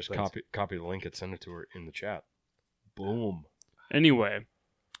 why don't you just Please. copy the link and send it to her in the chat? Boom. Anyway,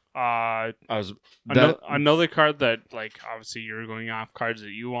 I was another card that, like, obviously you're going off cards that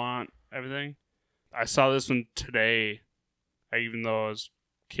you want, everything. I saw this one today, even though it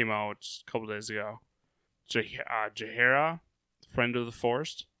came out a couple days ago. Jaheira, Friend of the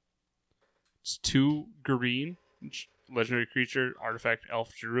Forest. It's 2 green, legendary creature, artifact,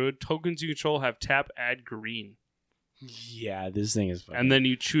 elf, druid. Tokens you control have tap, add green. Yeah, this thing is funny. And then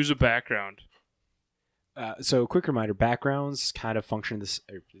you choose a background. So, quick reminder: backgrounds kind of function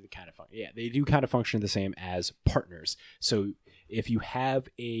they do kind of function the same as partners. So, if you have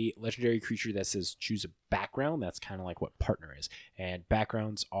a legendary creature that says choose a background, that's kind of like what partner is. And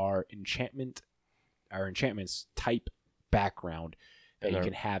backgrounds are enchantments type background that And you they're-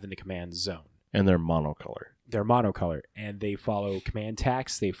 can have in the command zone. and they're monocolor. They're monocolor, and they follow command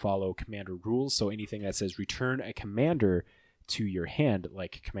tax. They follow commander rules. So anything that says return a commander to your hand,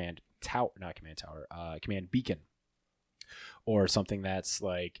 like command beacon, or something that's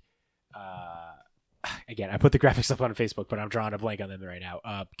like, again, I put the graphics up on Facebook, but I'm drawing a blank on them right now.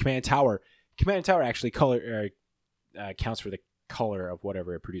 Command tower actually counts for the color of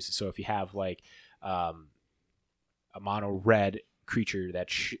whatever it produces. So if you have like a mono red creature that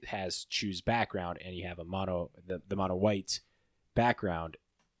has choose background, and you have a the mono white background,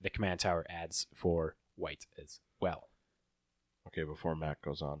 the command tower adds for white as well. Okay, before Matt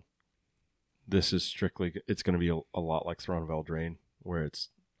goes on, this is it's going to be a lot like Throne of Eldraine, where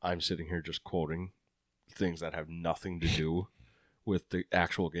I'm sitting here just quoting things that have nothing to do with the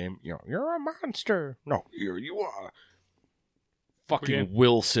actual game. You're a monster. No, here you are. Fucking Okay.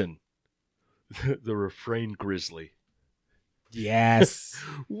 Wilson. The refrain grizzly. Yes.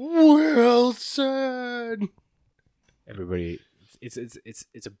 Wilson! Everybody, it's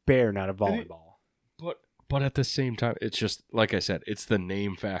a bear, not a volleyball. But at the same time, it's just, like I said, it's the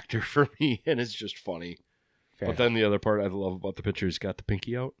name factor for me, and it's just funny. Fair. But then the other part I love about the picture, he's got the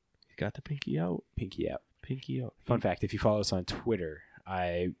pinky out. He's got the pinky out. Pinky out. Pinky out. Fun fact: if you follow us on Twitter,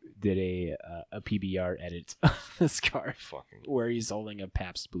 I did a PBR edit of this card Fucking. where he's holding a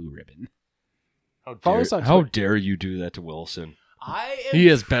Pabst Blue Ribbon. How Follow dare, us on how Twitter. dare you do that to Wilson? I He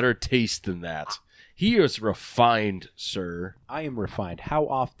has better taste than that. He is refined, sir. I am refined. How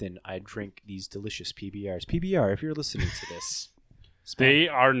often I drink these delicious PBRs. PBR, if you're listening to this, They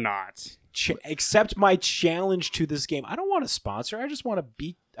are not. accept my challenge to this game. I don't want to sponsor. I just want to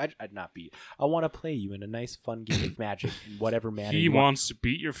beat. I want to play you in a nice, fun game of Magic in whatever manner He you want. wants to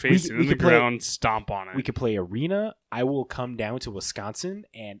beat your face We into the could play- ground, stomp on it. We could play Arena. I will come down to Wisconsin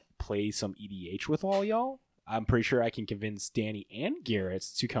and play some EDH with all y'all. I'm pretty sure I can convince Danny and Garrett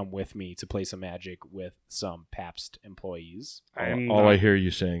to come with me to play some Magic with some Pabst employees. All I hear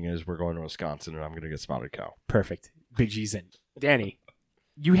you saying is we're going to Wisconsin and I'm going to get Spotted Cow. Perfect. Big G's in. Danny,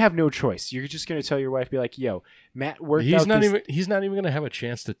 you have no choice. You're just going to tell your wife, be like, yo, Matt worked He's out not this... even going to have a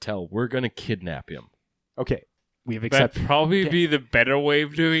chance to tell. We're going to kidnap him. Okay. We have That'd accepted... probably be the better way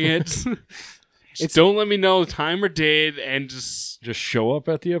of doing it. Just don't let me know time or date, and just Just show up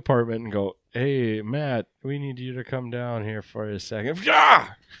at the apartment and go, "Hey, Matt, we need you to come down here for a second." Yeah!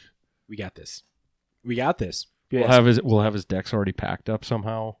 We got this. We got this. We'll Yes. have his decks already packed up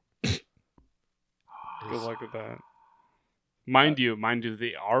somehow. good luck with that. Mind you,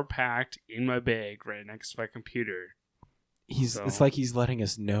 they are packed in my bag right next to my computer. It's like he's letting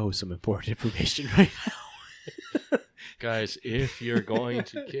us know some important information right now. Guys, if you're going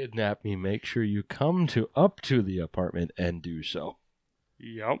to kidnap me, make sure you come up to the apartment and do so.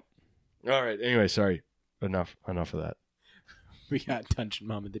 Yep. All right. Anyway, sorry. Enough of that. We got Dungeon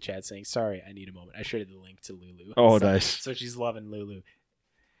Mom in the chat saying, "Sorry, I need a moment. I shared the link to Lulu." Oh, so, nice. So she's loving Lulu.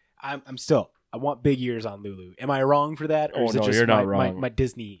 I'm still I want big ears on Lulu. Am I wrong for that, or Oh, is it no, just you're not my wrong.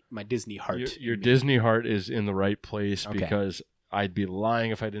 Disney heart? Your Disney heart is in the right place Okay. because I'd be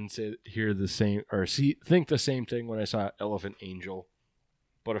lying if I didn't hear the same or think the same thing when I saw Elephant Angel.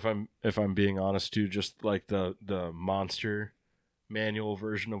 But if I'm being honest too, just like the monster manual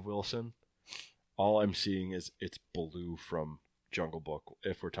version of Wilson, all I'm seeing is it's Baloo from Jungle Book.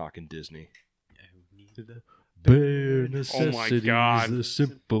 If we're talking Disney. Bare necessities, God. the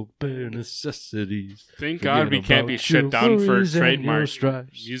simple bare necessities. Thank God we Forget can't be about shut your down for worries and your trademark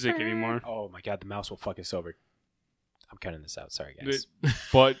stripes. music anymore. Oh my God, the mouse will fuck us over. I'm cutting this out. Sorry, guys.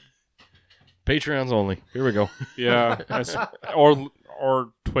 But Patreons only. Here we go. yeah,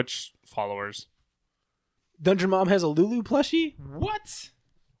 or Twitch followers. Dungeon Mom has a Lulu plushie. What?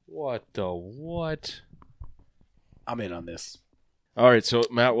 What the what? I'm in on this. All right, so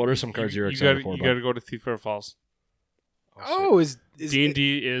Matt, what are some cards you're excited for? You got to go to Thief River Falls. Oh, is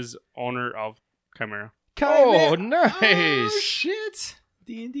D&D is owner of Chimera. Oh, nice. Oh, shit.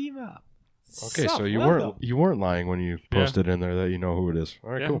 D&D map. Okay, so you Well weren't lying when you posted in there that you know who it is. All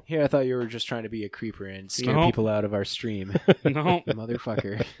right, Yeah. cool. Here, I thought you were just trying to be a creeper and scare No. people out of our stream. No,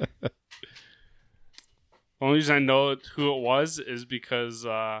 Motherfucker. the only reason I know who it was is because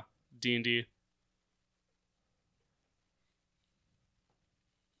D&D.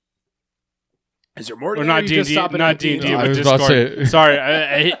 Is there more to Or that, not or you just D&D, stopping not at D&D? D&D, I but was about to Discord. say- Sorry,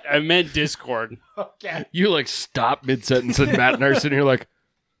 I meant Discord. Okay. You like stop mid sentence and Matt and I are sitting here like,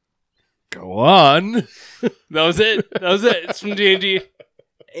 go on. That was it. It's from D&D.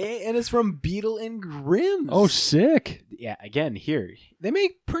 And it's from Beetle and Grimm's. Oh, sick. Yeah, again, here. They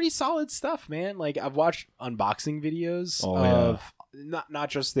make pretty solid stuff, man. Like, I've watched unboxing videos Oh, of not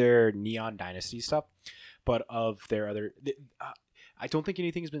just their Neon Dynasty stuff, but of their other... I don't think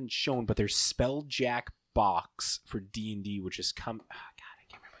anything's been shown, but their Spelljack box for D&D, which is God, I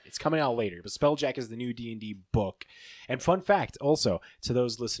can't remember. It's coming out later, but Spelljack is the new D&D book. And fun fact, also, to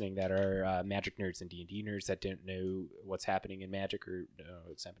those listening that are Magic nerds and D&D nerds that don't know what's happening in Magic or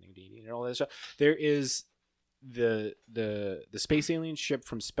what's happening in D&D and all that stuff, there is the space alien ship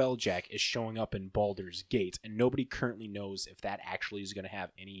from Spelljack is showing up in Baldur's Gate, and nobody currently knows if that actually is going to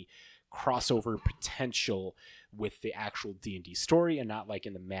have any crossover potential with the actual D&D story and not like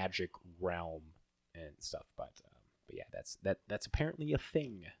in the Magic realm and stuff. But yeah, that's apparently a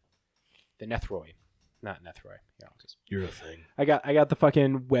thing. The Nethroi, not Nethroi. You know, just You're a thing. I got the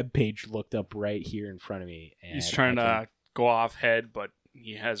fucking webpage looked up right here in front of me. And He's trying to go off head, but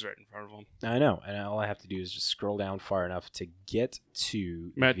he has right in front of him. I know, and all I have to do is just scroll down far enough to get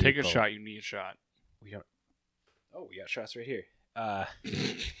to. Matt, take a vehicle. shot. You need a shot. We don't. Oh, we got shots right here.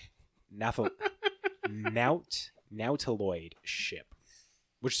 Nautiloid ship,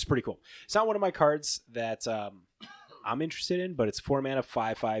 which is pretty cool. It's not one of my cards that I'm interested in, but it's 4-mana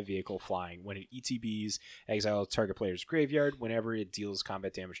 5/5 vehicle flying. When it ETBs, exile a target player's graveyard. Whenever it deals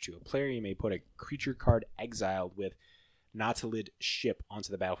combat damage to a player, you may put a creature card exiled with Nautilid ship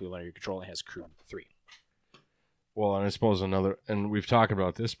onto the battlefield under your control and has crew 3. Well, and I suppose and we've talked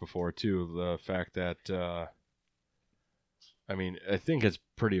about this before too, the fact that, I mean, I think it's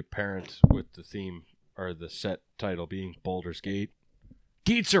pretty apparent with the theme or the set title being Baldur's Gate.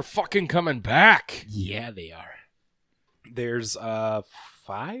 Gates are fucking coming back. Yeah, they are. There's 5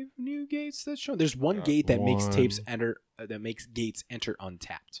 new gates that's shown. There's one gate that makes tapes enter that makes gates enter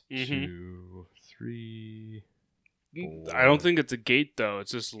untapped. Mhm. 2, 3. I don't think it's a gate though.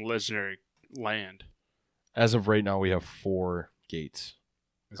 It's just legendary land. As of right now, we have 4 gates.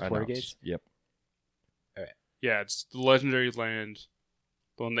 There's 4 announced. gates. Yep. Yeah, it's the legendary land,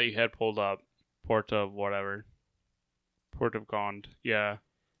 the one that you had pulled up, Port of whatever, Port of Gond. Yeah,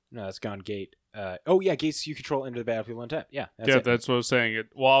 No, that's gone gate. Oh yeah, gates you control enter the battlefield untapped. Yeah, it. that's what I was saying.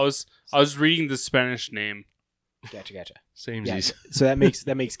 I was reading the Spanish name. Gotcha. Same Yeah, Z's. so that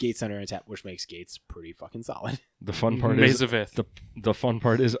makes gates enter untapped, which makes gates pretty fucking solid. The fun part Maze is of Ith. the fun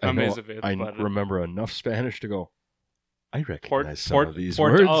part is I Maze know of Ith, I but- remember enough Spanish to go. I recognize some Port of these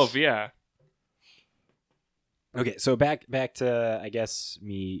Port words. of, yeah. Okay, so back to I guess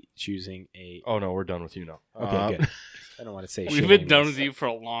me choosing a. Oh no, we're done with you now. Okay, good. I don't want to say. We've shit been done anyways. with you for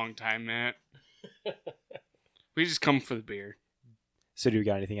a long time, Matt. We just come for the beer. So do we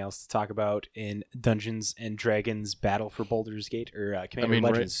got anything else to talk about in Dungeons and Dragons Battle for Baldur's Gate or Commander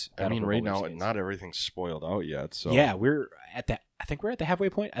Legends? Battle for right Baldur's now, Gate? not everything's spoiled out yet. So Yeah, we're at that. I think we're at the halfway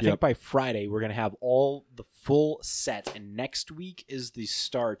point. I think Yep. by Friday we're gonna have all the full set, and next week is the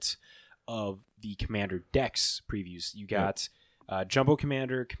start of the Commander Decks previews. You got Jumbo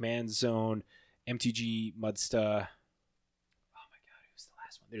Commander, Command Zone, MTG, Mudsta. Oh my god, who's the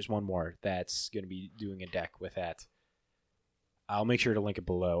last one? There's one more that's gonna be doing a deck with that. I'll make sure to link it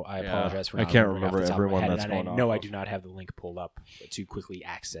below. I Yeah, apologize for I not can't remembering off remember the top of my everyone head, that's and going I off know I of. do not have the link pulled up to quickly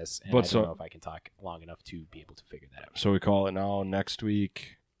access, and But I so- don't know if I can talk long enough to be able to figure that out. So we call it now next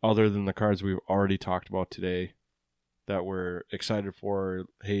week, other than the cards we've already talked about today that we're excited for.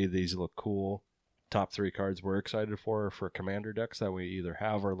 Hey, these look cool. Top 3 cards we're excited for commander decks that we either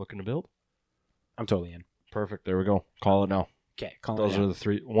have or looking to build. I'm totally in. Perfect. There we go. Call it now. Okay, calling Those it are out. the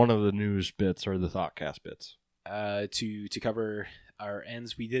 3. One of the news bits or the Thoughtcast bits. To cover our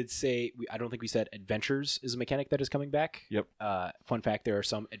ends, we did say I don't think we said adventures is a mechanic that is coming back. Yep. Fun fact: there are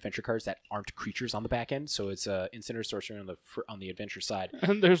some adventure cards that aren't creatures on the back end, so it's instant or sorcery on the adventure side.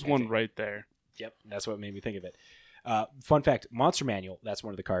 And there's one right there. Yep, that's what made me think of it. Fun fact: Monster Manual. That's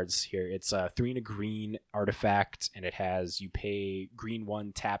one of the cards here. It's 3 and a green artifact, and it has you pay green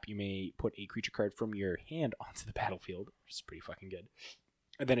 1 tap. You may put a creature card from your hand onto the battlefield, which is pretty fucking good.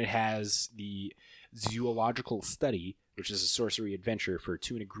 And then it has the Zoological Study, which is a sorcery adventure for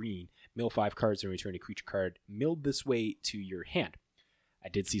 2 and a green. Mill 5 cards and return a creature card milled this way to your hand. I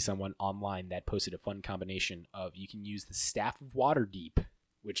did see someone online that posted a fun combination of you can use the Staff of Waterdeep,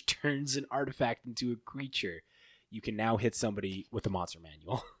 which turns an artifact into a creature. You can now hit somebody with a Monster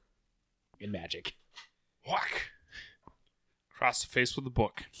Manual in Magic. Whack. Cross the face with the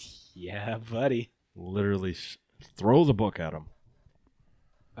book. Yeah, buddy. Literally throw the book at them.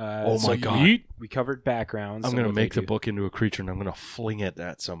 Oh my God. Yeet. We covered backgrounds. I'm so going to we'll make take the you- book into a creature and I'm going to fling it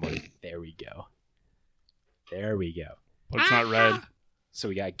at somebody. There we go. There we go. But it's not red. So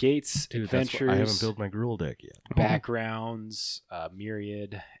we got Gates, Dude, that's Adventures, I haven't built my Gruul deck yet. backgrounds,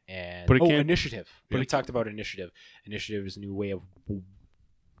 Myriad, and But it can't- Initiative. but We it- talked about Initiative. Initiative is a new way of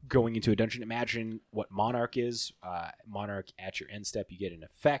going into a dungeon. Imagine what Monarch is. Monarch at your end step, you get an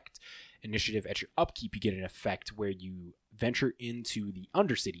effect. Initiative at your upkeep, you get an effect where you venture into the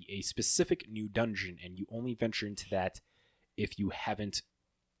Undercity, a specific new dungeon, and you only venture into that if you haven't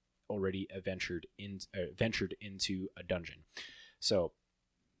already ventured into a dungeon. So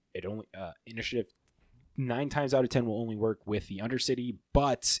it only Initiative 9 times out of 10 will only work with the Undercity,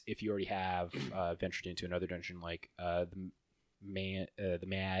 but if you already have ventured into another dungeon like the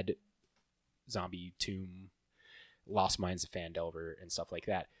Mad Zombie Tomb, Lost Mines of Phandelver, and stuff like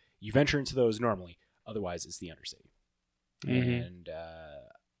that, you venture into those normally. Otherwise, it's the Undercity, Mhm. and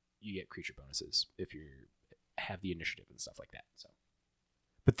you get creature bonuses if you have the initiative and stuff like that. So,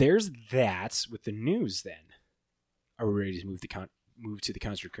 but there's that with the news. Then, are we ready to move to the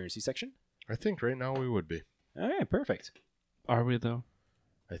conjured currency section? I think right now we would be. All right, perfect. Are we, though?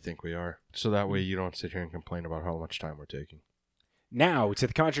 I think we are. So that way you don't sit here and complain about how much time we're taking. Now to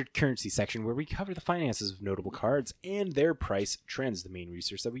the conjured currency section, where we cover the finances of notable cards and their price trends. The main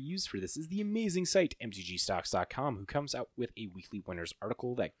resource that we use for this is the amazing site mtgstocks.com, who comes out with a weekly winners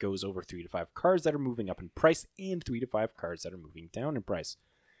article that goes over 3 to 5 cards that are moving up in price and 3 to 5 cards that are moving down in price.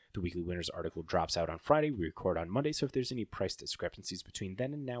 The weekly winners article drops out on Friday. We record on Monday, so if there's any price discrepancies between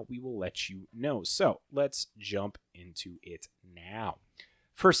then and now, we will let you know. So let's jump into it now.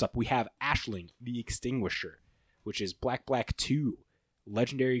 First up, we have Ashling the Extinguisher, which is black 2,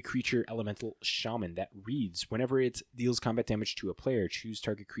 legendary creature elemental shaman that reads, whenever it deals combat damage to a player, choose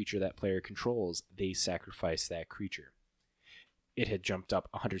target creature that player controls. They sacrifice that creature. It had jumped up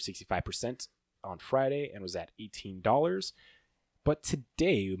 165% on Friday and was at $18. But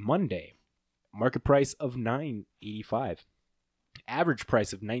today, Monday, market price of $9.85, average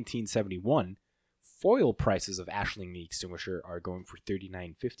price of $19.71. Foil prices of Ashling the Extinguisher are going for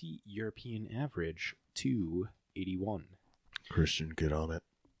 $39.50. European average $2.81. Christian, get on it.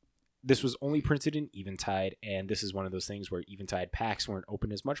 This was only printed in Eventide, and this is one of those things where Eventide packs weren't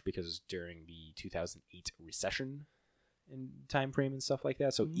open as much because during the 2008 recession and time frame and stuff like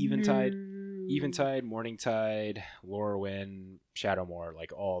that. So Eventide, Morningtide, Lorwyn, Shadowmoor,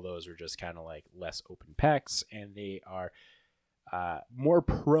 like all those are just kind of like less open packs, and they are more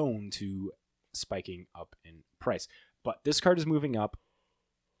prone to spiking up in price. But this card is moving up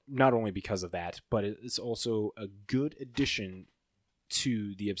not only because of that, but it's also a good addition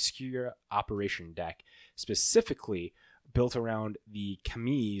to the Obscura Operation deck, specifically built around the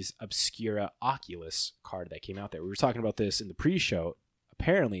Kamiz Obscura Oculus card that came out there. We were talking about this in the pre-show.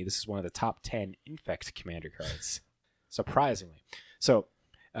 Apparently, this is one of the top 10 Infect Commander cards. Surprisingly. So,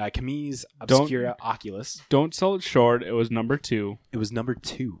 Kamiz Obscura Oculus. Don't sell it short. It was number 2. It was number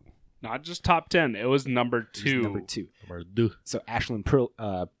 2. Not just top 10. It was number 2. It was number 2. Number 2. So Ashling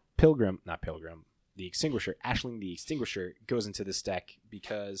the Extinguisher, Ashling the Extinguisher goes into this deck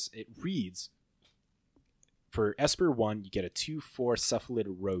because it reads, for Esper 1, you get a 2/4 Cephalid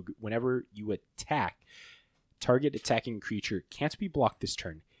Rogue. Whenever you attack, target attacking creature can't be blocked this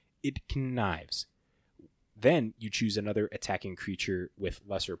turn. It connives. Then you choose another attacking creature with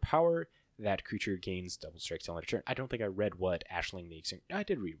lesser power. That creature gains double strike till end of turn. I don't think I read what Ashling the Extinguisher... I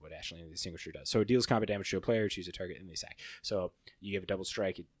did read what Ashling the Extinguisher does. So it deals combat damage to a player, choose a target, and they sack. So you give a double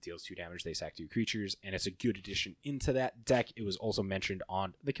strike, it deals 2 damage, they sack 2 creatures, and it's a good addition into that deck. It was also mentioned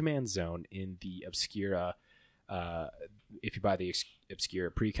on the Command Zone in the Obscura. If you buy the Obscura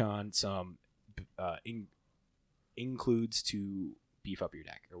Precon, some includes to beef up your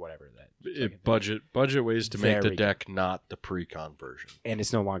deck or whatever that budget ways to make the Very deck not the pre-con version. and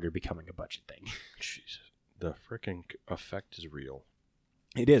it's no longer becoming a budget thing. Jesus, the freaking effect is real.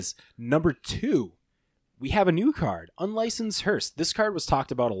 It is. Number 2, we have a new card, Unlicensed Hearse. This card was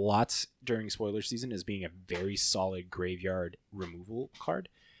talked about a lot during spoiler season as being a very solid graveyard removal card.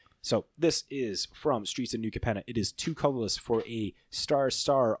 So this is from Streets of New Capenna. It is 2 colorless for a star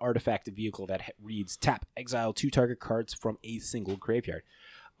artifact vehicle that reads tap, exile 2 target cards from a single graveyard.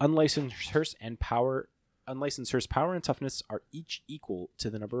 Unlicensed Hearse power and toughness are each equal to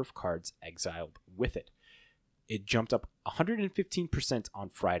the number of cards exiled with it. It jumped up 115% on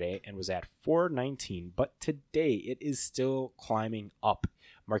Friday and was at $4.19, but today it is still climbing up.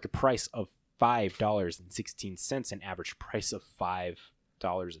 Market price of $5.16, an average price of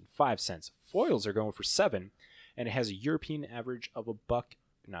 $5.05. Foils are going for $7, and it has a European average of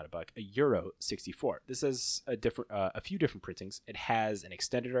euro 64. This has a few different printings. It has an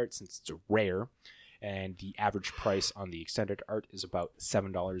extended art since it's a rare, and the average price on the extended art is about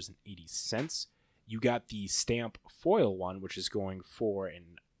 $7.80. You got the stamp foil one, which is going for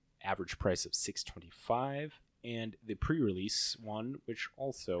an average price of $6.25, and the pre-release one, which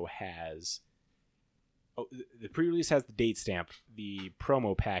also has... Oh, the pre-release has the date stamp. The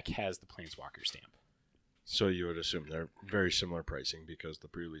promo pack has the Planeswalker stamp. So you would assume they're very similar pricing because the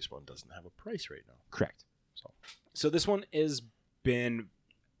pre-release one doesn't have a price right now. Correct. So this one has been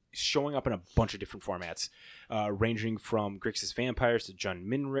showing up in a bunch of different formats, ranging from Grixis Vampires to Jund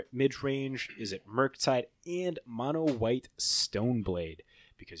Midrange, is it Murktide, and Mono White Stoneblade,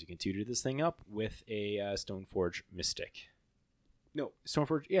 because you can tutor this thing up with a Stoneforge Mystic. No,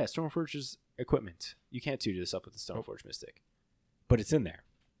 Stoneforge. Yeah, Stoneforge's equipment. You can't tutor this up with the Stoneforge Mystic, but it's in there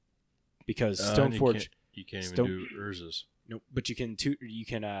because Stoneforge. You can't even do Urza's. No, but you can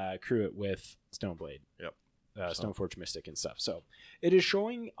crew it with Stoneblade. Yep. Stoneforge Mystic and stuff. So it is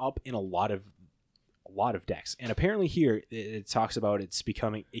showing up in a lot of decks, and apparently here it talks about it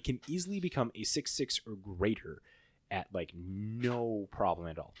can easily become a 6/6 or greater at like no problem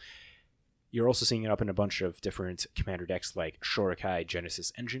at all. You're also seeing it up in a bunch of different commander decks like Shorikai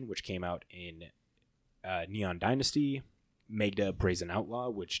Genesis Engine, which came out in Neon Dynasty, Magda Brazen Outlaw,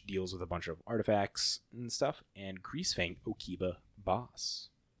 which deals with a bunch of artifacts and stuff, and Greasefang Okiba Boss.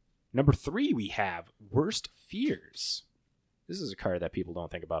 Number 3, we have Worst Fears. This is a card that people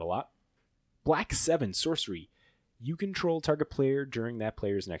don't think about a lot. Black 7 Sorcery. You control target player during that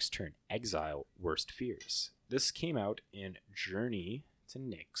player's next turn. Exile Worst Fears. This came out in Journey to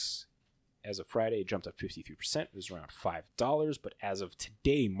Nyx. As of Friday, it jumped up 53%. It was around $5, but as of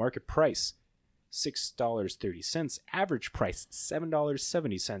today, market price $6.30. Average price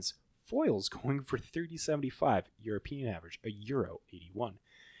 $7.70. Foils going for $30.75. European average euro 81.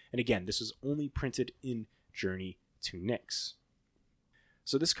 And again, this was only printed in Journey to Nyx.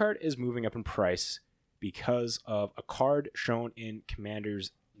 So this card is moving up in price because of a card shown in Commander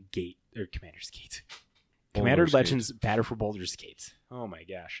Legends Battle for Baldur's Gate. Oh my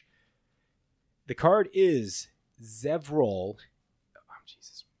gosh. The card is Zevrol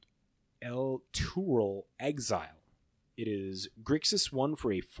El Turul Exile. It is Grixis 1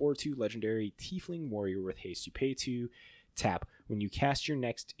 for a 4/2 legendary Tiefling Warrior with haste. You pay 2, tap. When you cast your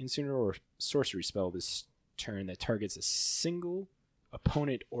next instant or sorcery spell this turn that targets a single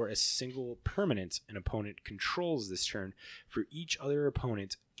opponent or a single permanent an opponent controls this turn, for each other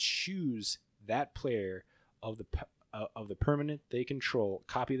opponent, choose that player of the permanent they control,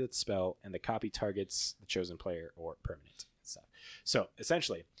 copy that spell, and the copy targets the chosen player or permanent stuff. So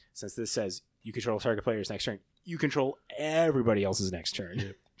essentially, since this says you control target player's next turn, you control everybody else's next turn.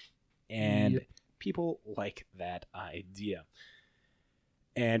 Yep. And people like that idea.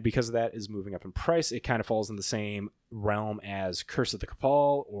 And because of that is moving up in price, it kind of falls in the same realm as Curse of the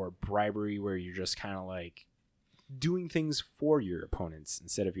Cabal or Bribery, where you're just kind of like doing things for your opponents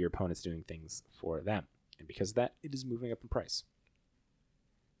instead of your opponents doing things for them. And because of that, it is moving up in price.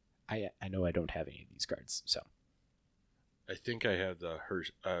 I know I don't have any of these cards, so. I think I have the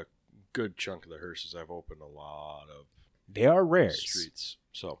hearse. A good chunk of the hearses. I've opened a lot of. They are rares. Streets.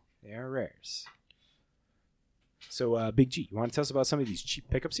 So they are rares. So, Big G, you want to tell us about some of these cheap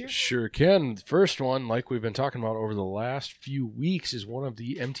pickups here? Sure can. The first one, like we've been talking about over the last few weeks, is one of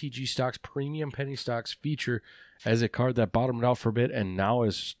the MTG Stocks premium penny stocks feature as a card that bottomed out for a bit and now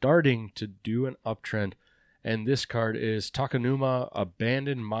is starting to do an uptrend. And this card is Takenuma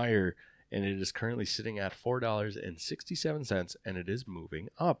Abandoned Mire, and it is currently sitting at $4.67, and it is moving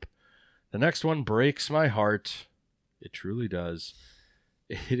up. The next one breaks my heart. It truly does.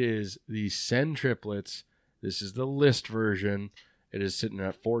 It is the Sen Triplets. This is the list version. It is sitting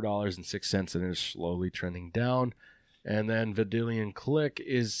at $4.06, and it is slowly trending down. And then Vidillion Click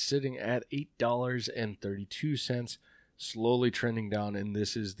is sitting at $8.32, slowly trending down, and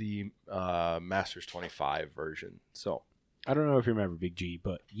this is the Masters 25 version. So I don't know if you remember, Big G,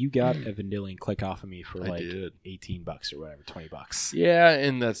 but you got a Vidillion Click off of me for I like did. $18 or whatever, $20. Yeah,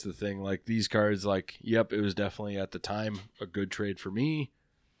 and that's the thing. Like, these cards, like, yep, it was definitely at the time a good trade for me.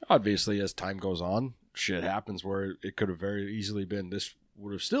 Obviously, as time goes on, shit happens where it could have very easily been, this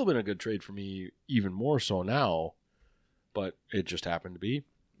would have still been a good trade for me, even more so now, but it just happened to be It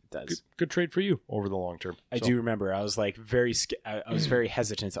does. good trade for you over the long term. I do remember I was like I was very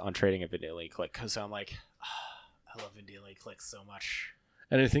hesitant on trading a Vidillion Click because I'm like, I love Vidillion Click so much.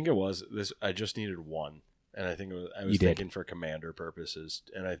 And I think it was this. I just needed one, and I think I was You did. thinking for commander purposes,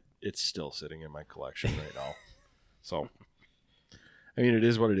 and it's still sitting in my collection right now. So, I mean, it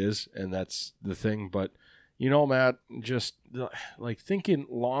is what it is, and that's the thing. But you know, Matt, just like thinking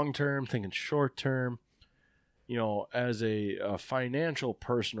long term, thinking short term. You know, as a financial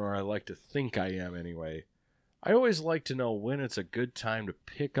person, or I like to think I am anyway. I always like to know when it's a good time to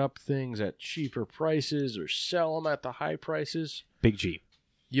pick up things at cheaper prices or sell them at the high prices. Big G.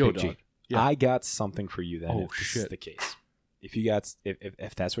 Yo, Big G. dog. Yeah. I got something for you then. Oh, if this is shit. the case. If you got,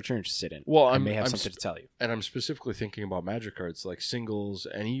 if that's what you're interested in, Well, I I'm- may have I'm something to tell you. And I'm specifically thinking about Magic cards like singles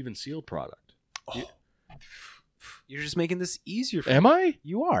and even sealed product. You're just making this easier for Am me. I?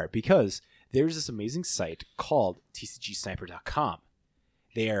 You are, because there's this amazing site called tcgsniper.com.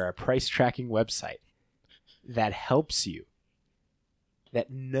 They are a price tracking website that helps you, that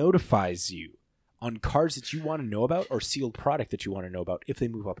notifies you on cards that you want to know about or sealed product that you want to know about if they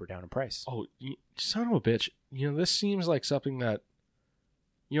move up or down in price. Oh, son of a bitch. You know, this seems like something that,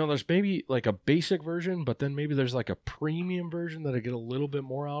 you know, there's maybe like a basic version, but then maybe there's like a premium version that I get a little bit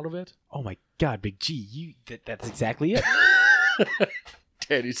more out of it. Oh my God, Big G, that's exactly it.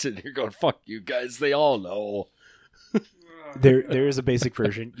 Daddy's sitting here going, fuck you guys. They all know. There is a basic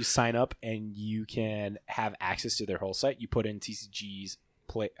version. You sign up and you can have access to their whole site. You put in TCG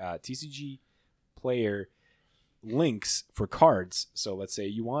player links for cards. So let's say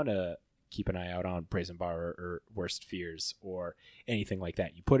you want to keep an eye out on Brazen Bar or Worst Fears or anything like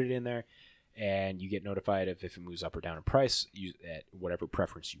that. You put it in there and you get notified if it moves up or down in price at whatever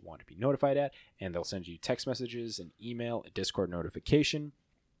preference you want to be notified at. And they'll send you text messages, an email, a Discord notification.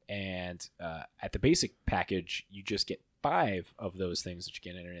 And at the basic package, you just get 5 of those things that you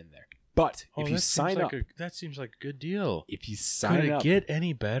can enter in there. But if you sign up, that seems like a good deal. if you Could sign it up get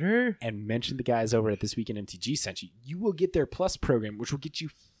any better? and mention the guys over at This Week in MTG sent you, you will get their Plus program, which will get you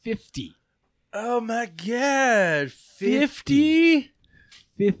 50 Oh my God. 50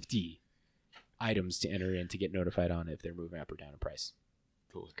 items to enter in to get notified on if they're moving up or down in price.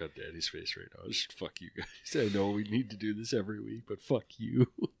 Look at Daddy's face right now. Just fuck you guys. I know we need to do this every week, but fuck you.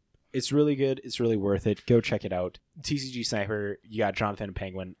 It's really good. It's really worth it. Go check it out. TCG Sniper, you got Jonathan and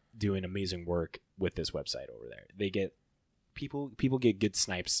Penguin doing amazing work with this website over there. They get people get good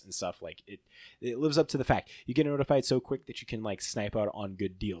snipes and stuff. Like it lives up to the fact. You get notified so quick that you can like snipe out on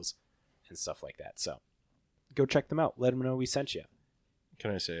good deals and stuff like that. So go check them out. Let them know we sent you.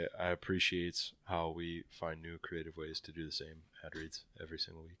 Can I say I appreciate how we find new creative ways to do the same ad reads every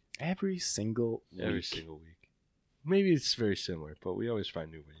single week. Every single week. Every single week. Maybe it's very similar, but we always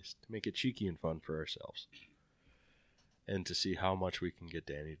find new ways to make it cheeky and fun for ourselves. And to see how much we can get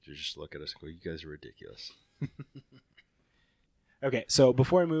Danny to just look at us and go, you guys are ridiculous. Okay, so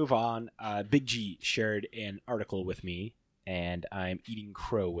before I move on, Big G shared an article with me, and I'm eating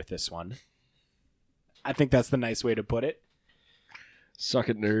crow with this one. I think that's the nice way to put it. Suck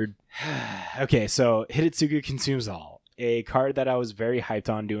it, nerd. Okay, so Hidetsugu Consumes All, a card that I was very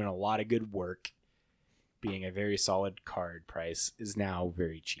hyped on, doing a lot of good work, being a very solid card price, is now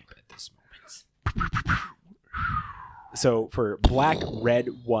very cheap at this moment. So for black, red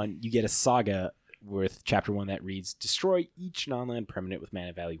 1, you get a Saga with Chapter 1 that reads, destroy each non-land permanent with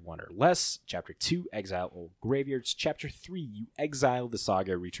mana value 1 or less. Chapter 2, exile old graveyards. Chapter 3, you exile the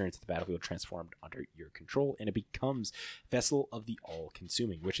saga, returns to the battlefield transformed under your control, and it becomes Vessel of the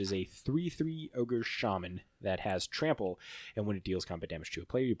All-Consuming, which is a 3/3 ogre shaman that has trample, and when it deals combat damage to a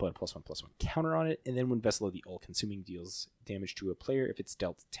player, you put a +1/+1 counter on it, and then when Vessel of the All-Consuming deals damage to a player, if it's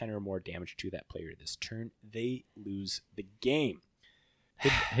dealt 10 or more damage to that player this turn, they lose the game.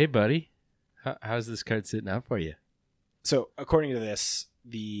 Hey, buddy. How's this card sitting out for you? So, according to this,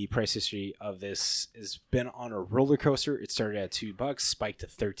 the price history of this has been on a roller coaster. It started at $2, spiked to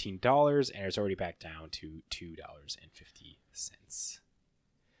 $13, and it's already back down to $2.50.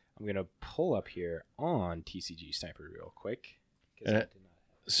 I'm going to pull up here on TCG Sniper real quick.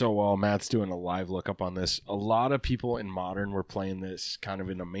 So while Matt's doing a live lookup on this, a lot of people in Modern were playing this kind of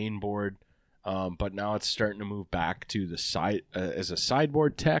in a main board, but now it's starting to move back to the side as a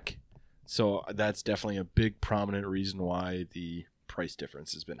sideboard tech. So that's definitely a big prominent reason why the price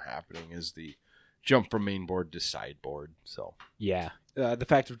difference has been happening, is the jump from main board to sideboard. So yeah, the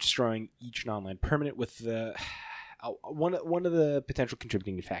fact of destroying each non-land permanent with the one of the potential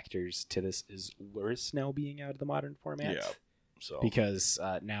contributing factors to this is Lurrus now being out of the Modern format. yeah, so Because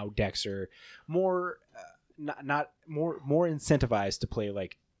now decks are more not more incentivized to play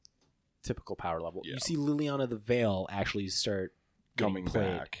like typical power level. Yeah. You see Liliana the Veil actually start coming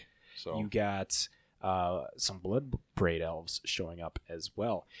played. back. So You got some Bloodbraid Elves showing up as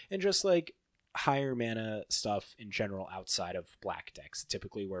well, and just like higher mana stuff in general outside of black decks,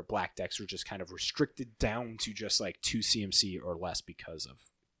 typically where black decks are just kind of restricted down to just like 2 CMC or less because of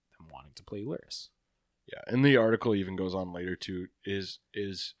them wanting to play Lurrus. yeah, and the article even goes on later too. Is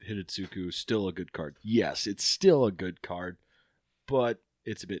Hidetsugu still a good card? Yes, it's still a good card, but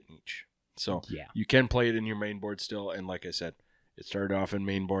it's a bit niche. So Yeah. you can play it in your main board still, and like I said, it started off in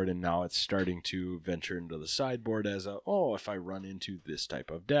main board, and now it's starting to venture into the sideboard as if I run into this type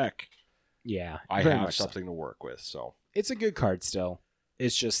of deck, Yeah, I very have much so. something to work with. So It's a good card still.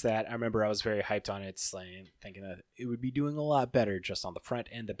 It's just that I remember I was very hyped on it, thinking that it would be doing a lot better just on the front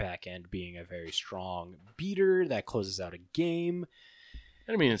and the back end, being a very strong beater that closes out a game.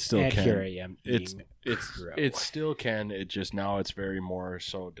 I mean, it still And can. here I am It's eating it's it still can. It just now it's very more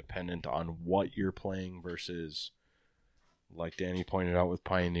so dependent on what you're playing versus, like Danny pointed out with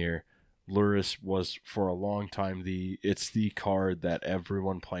Pioneer, Lurrus was for a long time it's the card that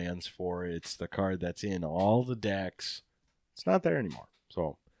everyone plans for. It's the card that's in all the decks. It's not there anymore.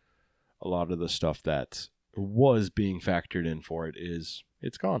 So a lot of the stuff that was being factored in for it's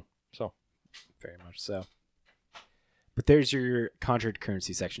gone. So very much so. But there's your conjured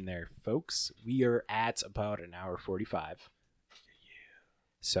currency section there, folks. We are at about an hour 45.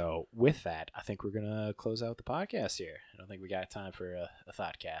 So with that, I think we're going to close out the podcast here. I don't think we got time for a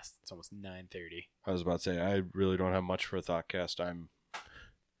Thoughtcast. It's almost 9:30. I was about to say, I really don't have much for a Thoughtcast.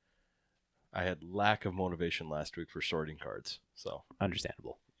 I had lack of motivation last week for sorting cards. So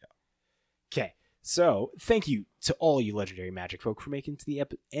Understandable. Yeah. Okay. So thank you to all you legendary Magic folk for making it to the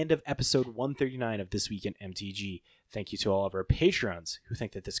end of episode 139 of This Week in MTG. Thank you to all of our patrons who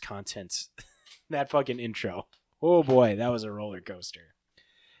think that this content, that fucking intro, oh boy, that was a roller coaster.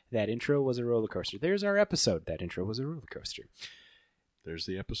 That intro was a roller coaster. There's our episode. That intro was a roller coaster. there's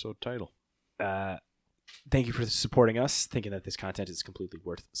the episode title. Thank you for supporting us, thinking that this content is completely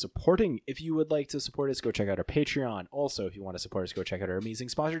worth supporting. If you would like to support us, go check out our Patreon. Also, if you want to support us, go check out our amazing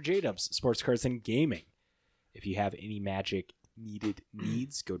sponsor, J-Dubs, Sports Cards and Gaming. If you have any Magic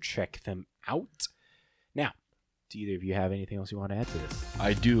needs, go check them out. Now, do either of you have anything else you want to add to this?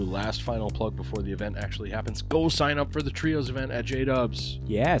 I do. Last final plug before the event actually happens. Go sign up for the Trios event at J-Dubs.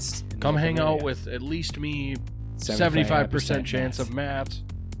 Yes. Come hang out with at least me. 75% chance of Matt.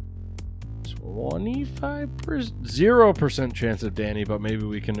 0% chance of Danny, but maybe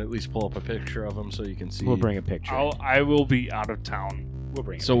we can at least pull up a picture of him so you can see. We'll bring a picture. I will be out of town. We'll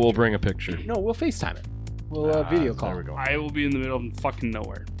bring. We'll bring a picture. No, we'll FaceTime it. We'll video call. There we go. I will be in the middle of fucking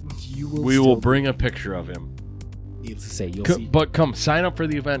nowhere. You will. We will bring a picture of him. Needless to say, you'll see. But come sign up for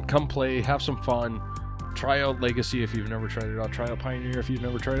the event. Come play. Have some fun. Try out Legacy if you've never tried it out. Try out Pioneer if you've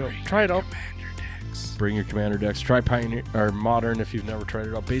never tried it out. Try it out. Bring your Commander decks. Try Pioneer or Modern if you've never tried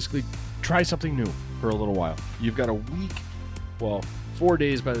it out. Basically, try something new for a little while. You've got a week, 4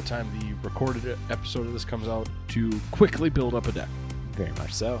 days by the time the recorded episode of this comes out to quickly build up a deck. Very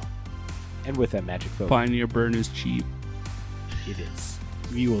much so. And with that, Magic folk, Pioneer burn is cheap. it is.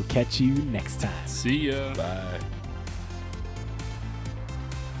 We will catch you next time. See ya. Bye.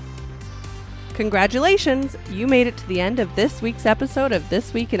 Congratulations! You made it to the end of this week's episode of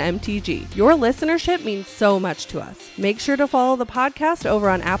This Week in MTG. Your listenership means so much to us. Make sure to follow the podcast over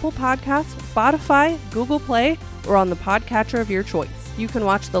on Apple Podcasts, Spotify, Google Play, or on the podcatcher of your choice. You can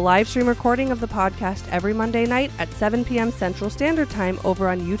watch the live stream recording of the podcast every Monday night at 7 p.m. Central Standard Time over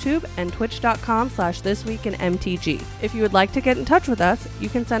on YouTube and twitch.com/thisweekinmtg. If you would like to get in touch with us, you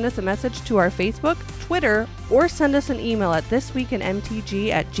can send us a message to our Facebook, Twitter, or send us an email at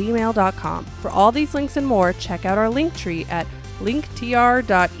thisweekinmtg@gmail.com. For all these links and more, check out our link tree at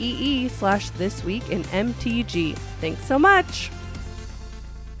linktr.ee/thisweekinmtg. Thanks so much!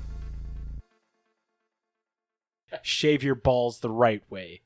 Shave your balls the right way.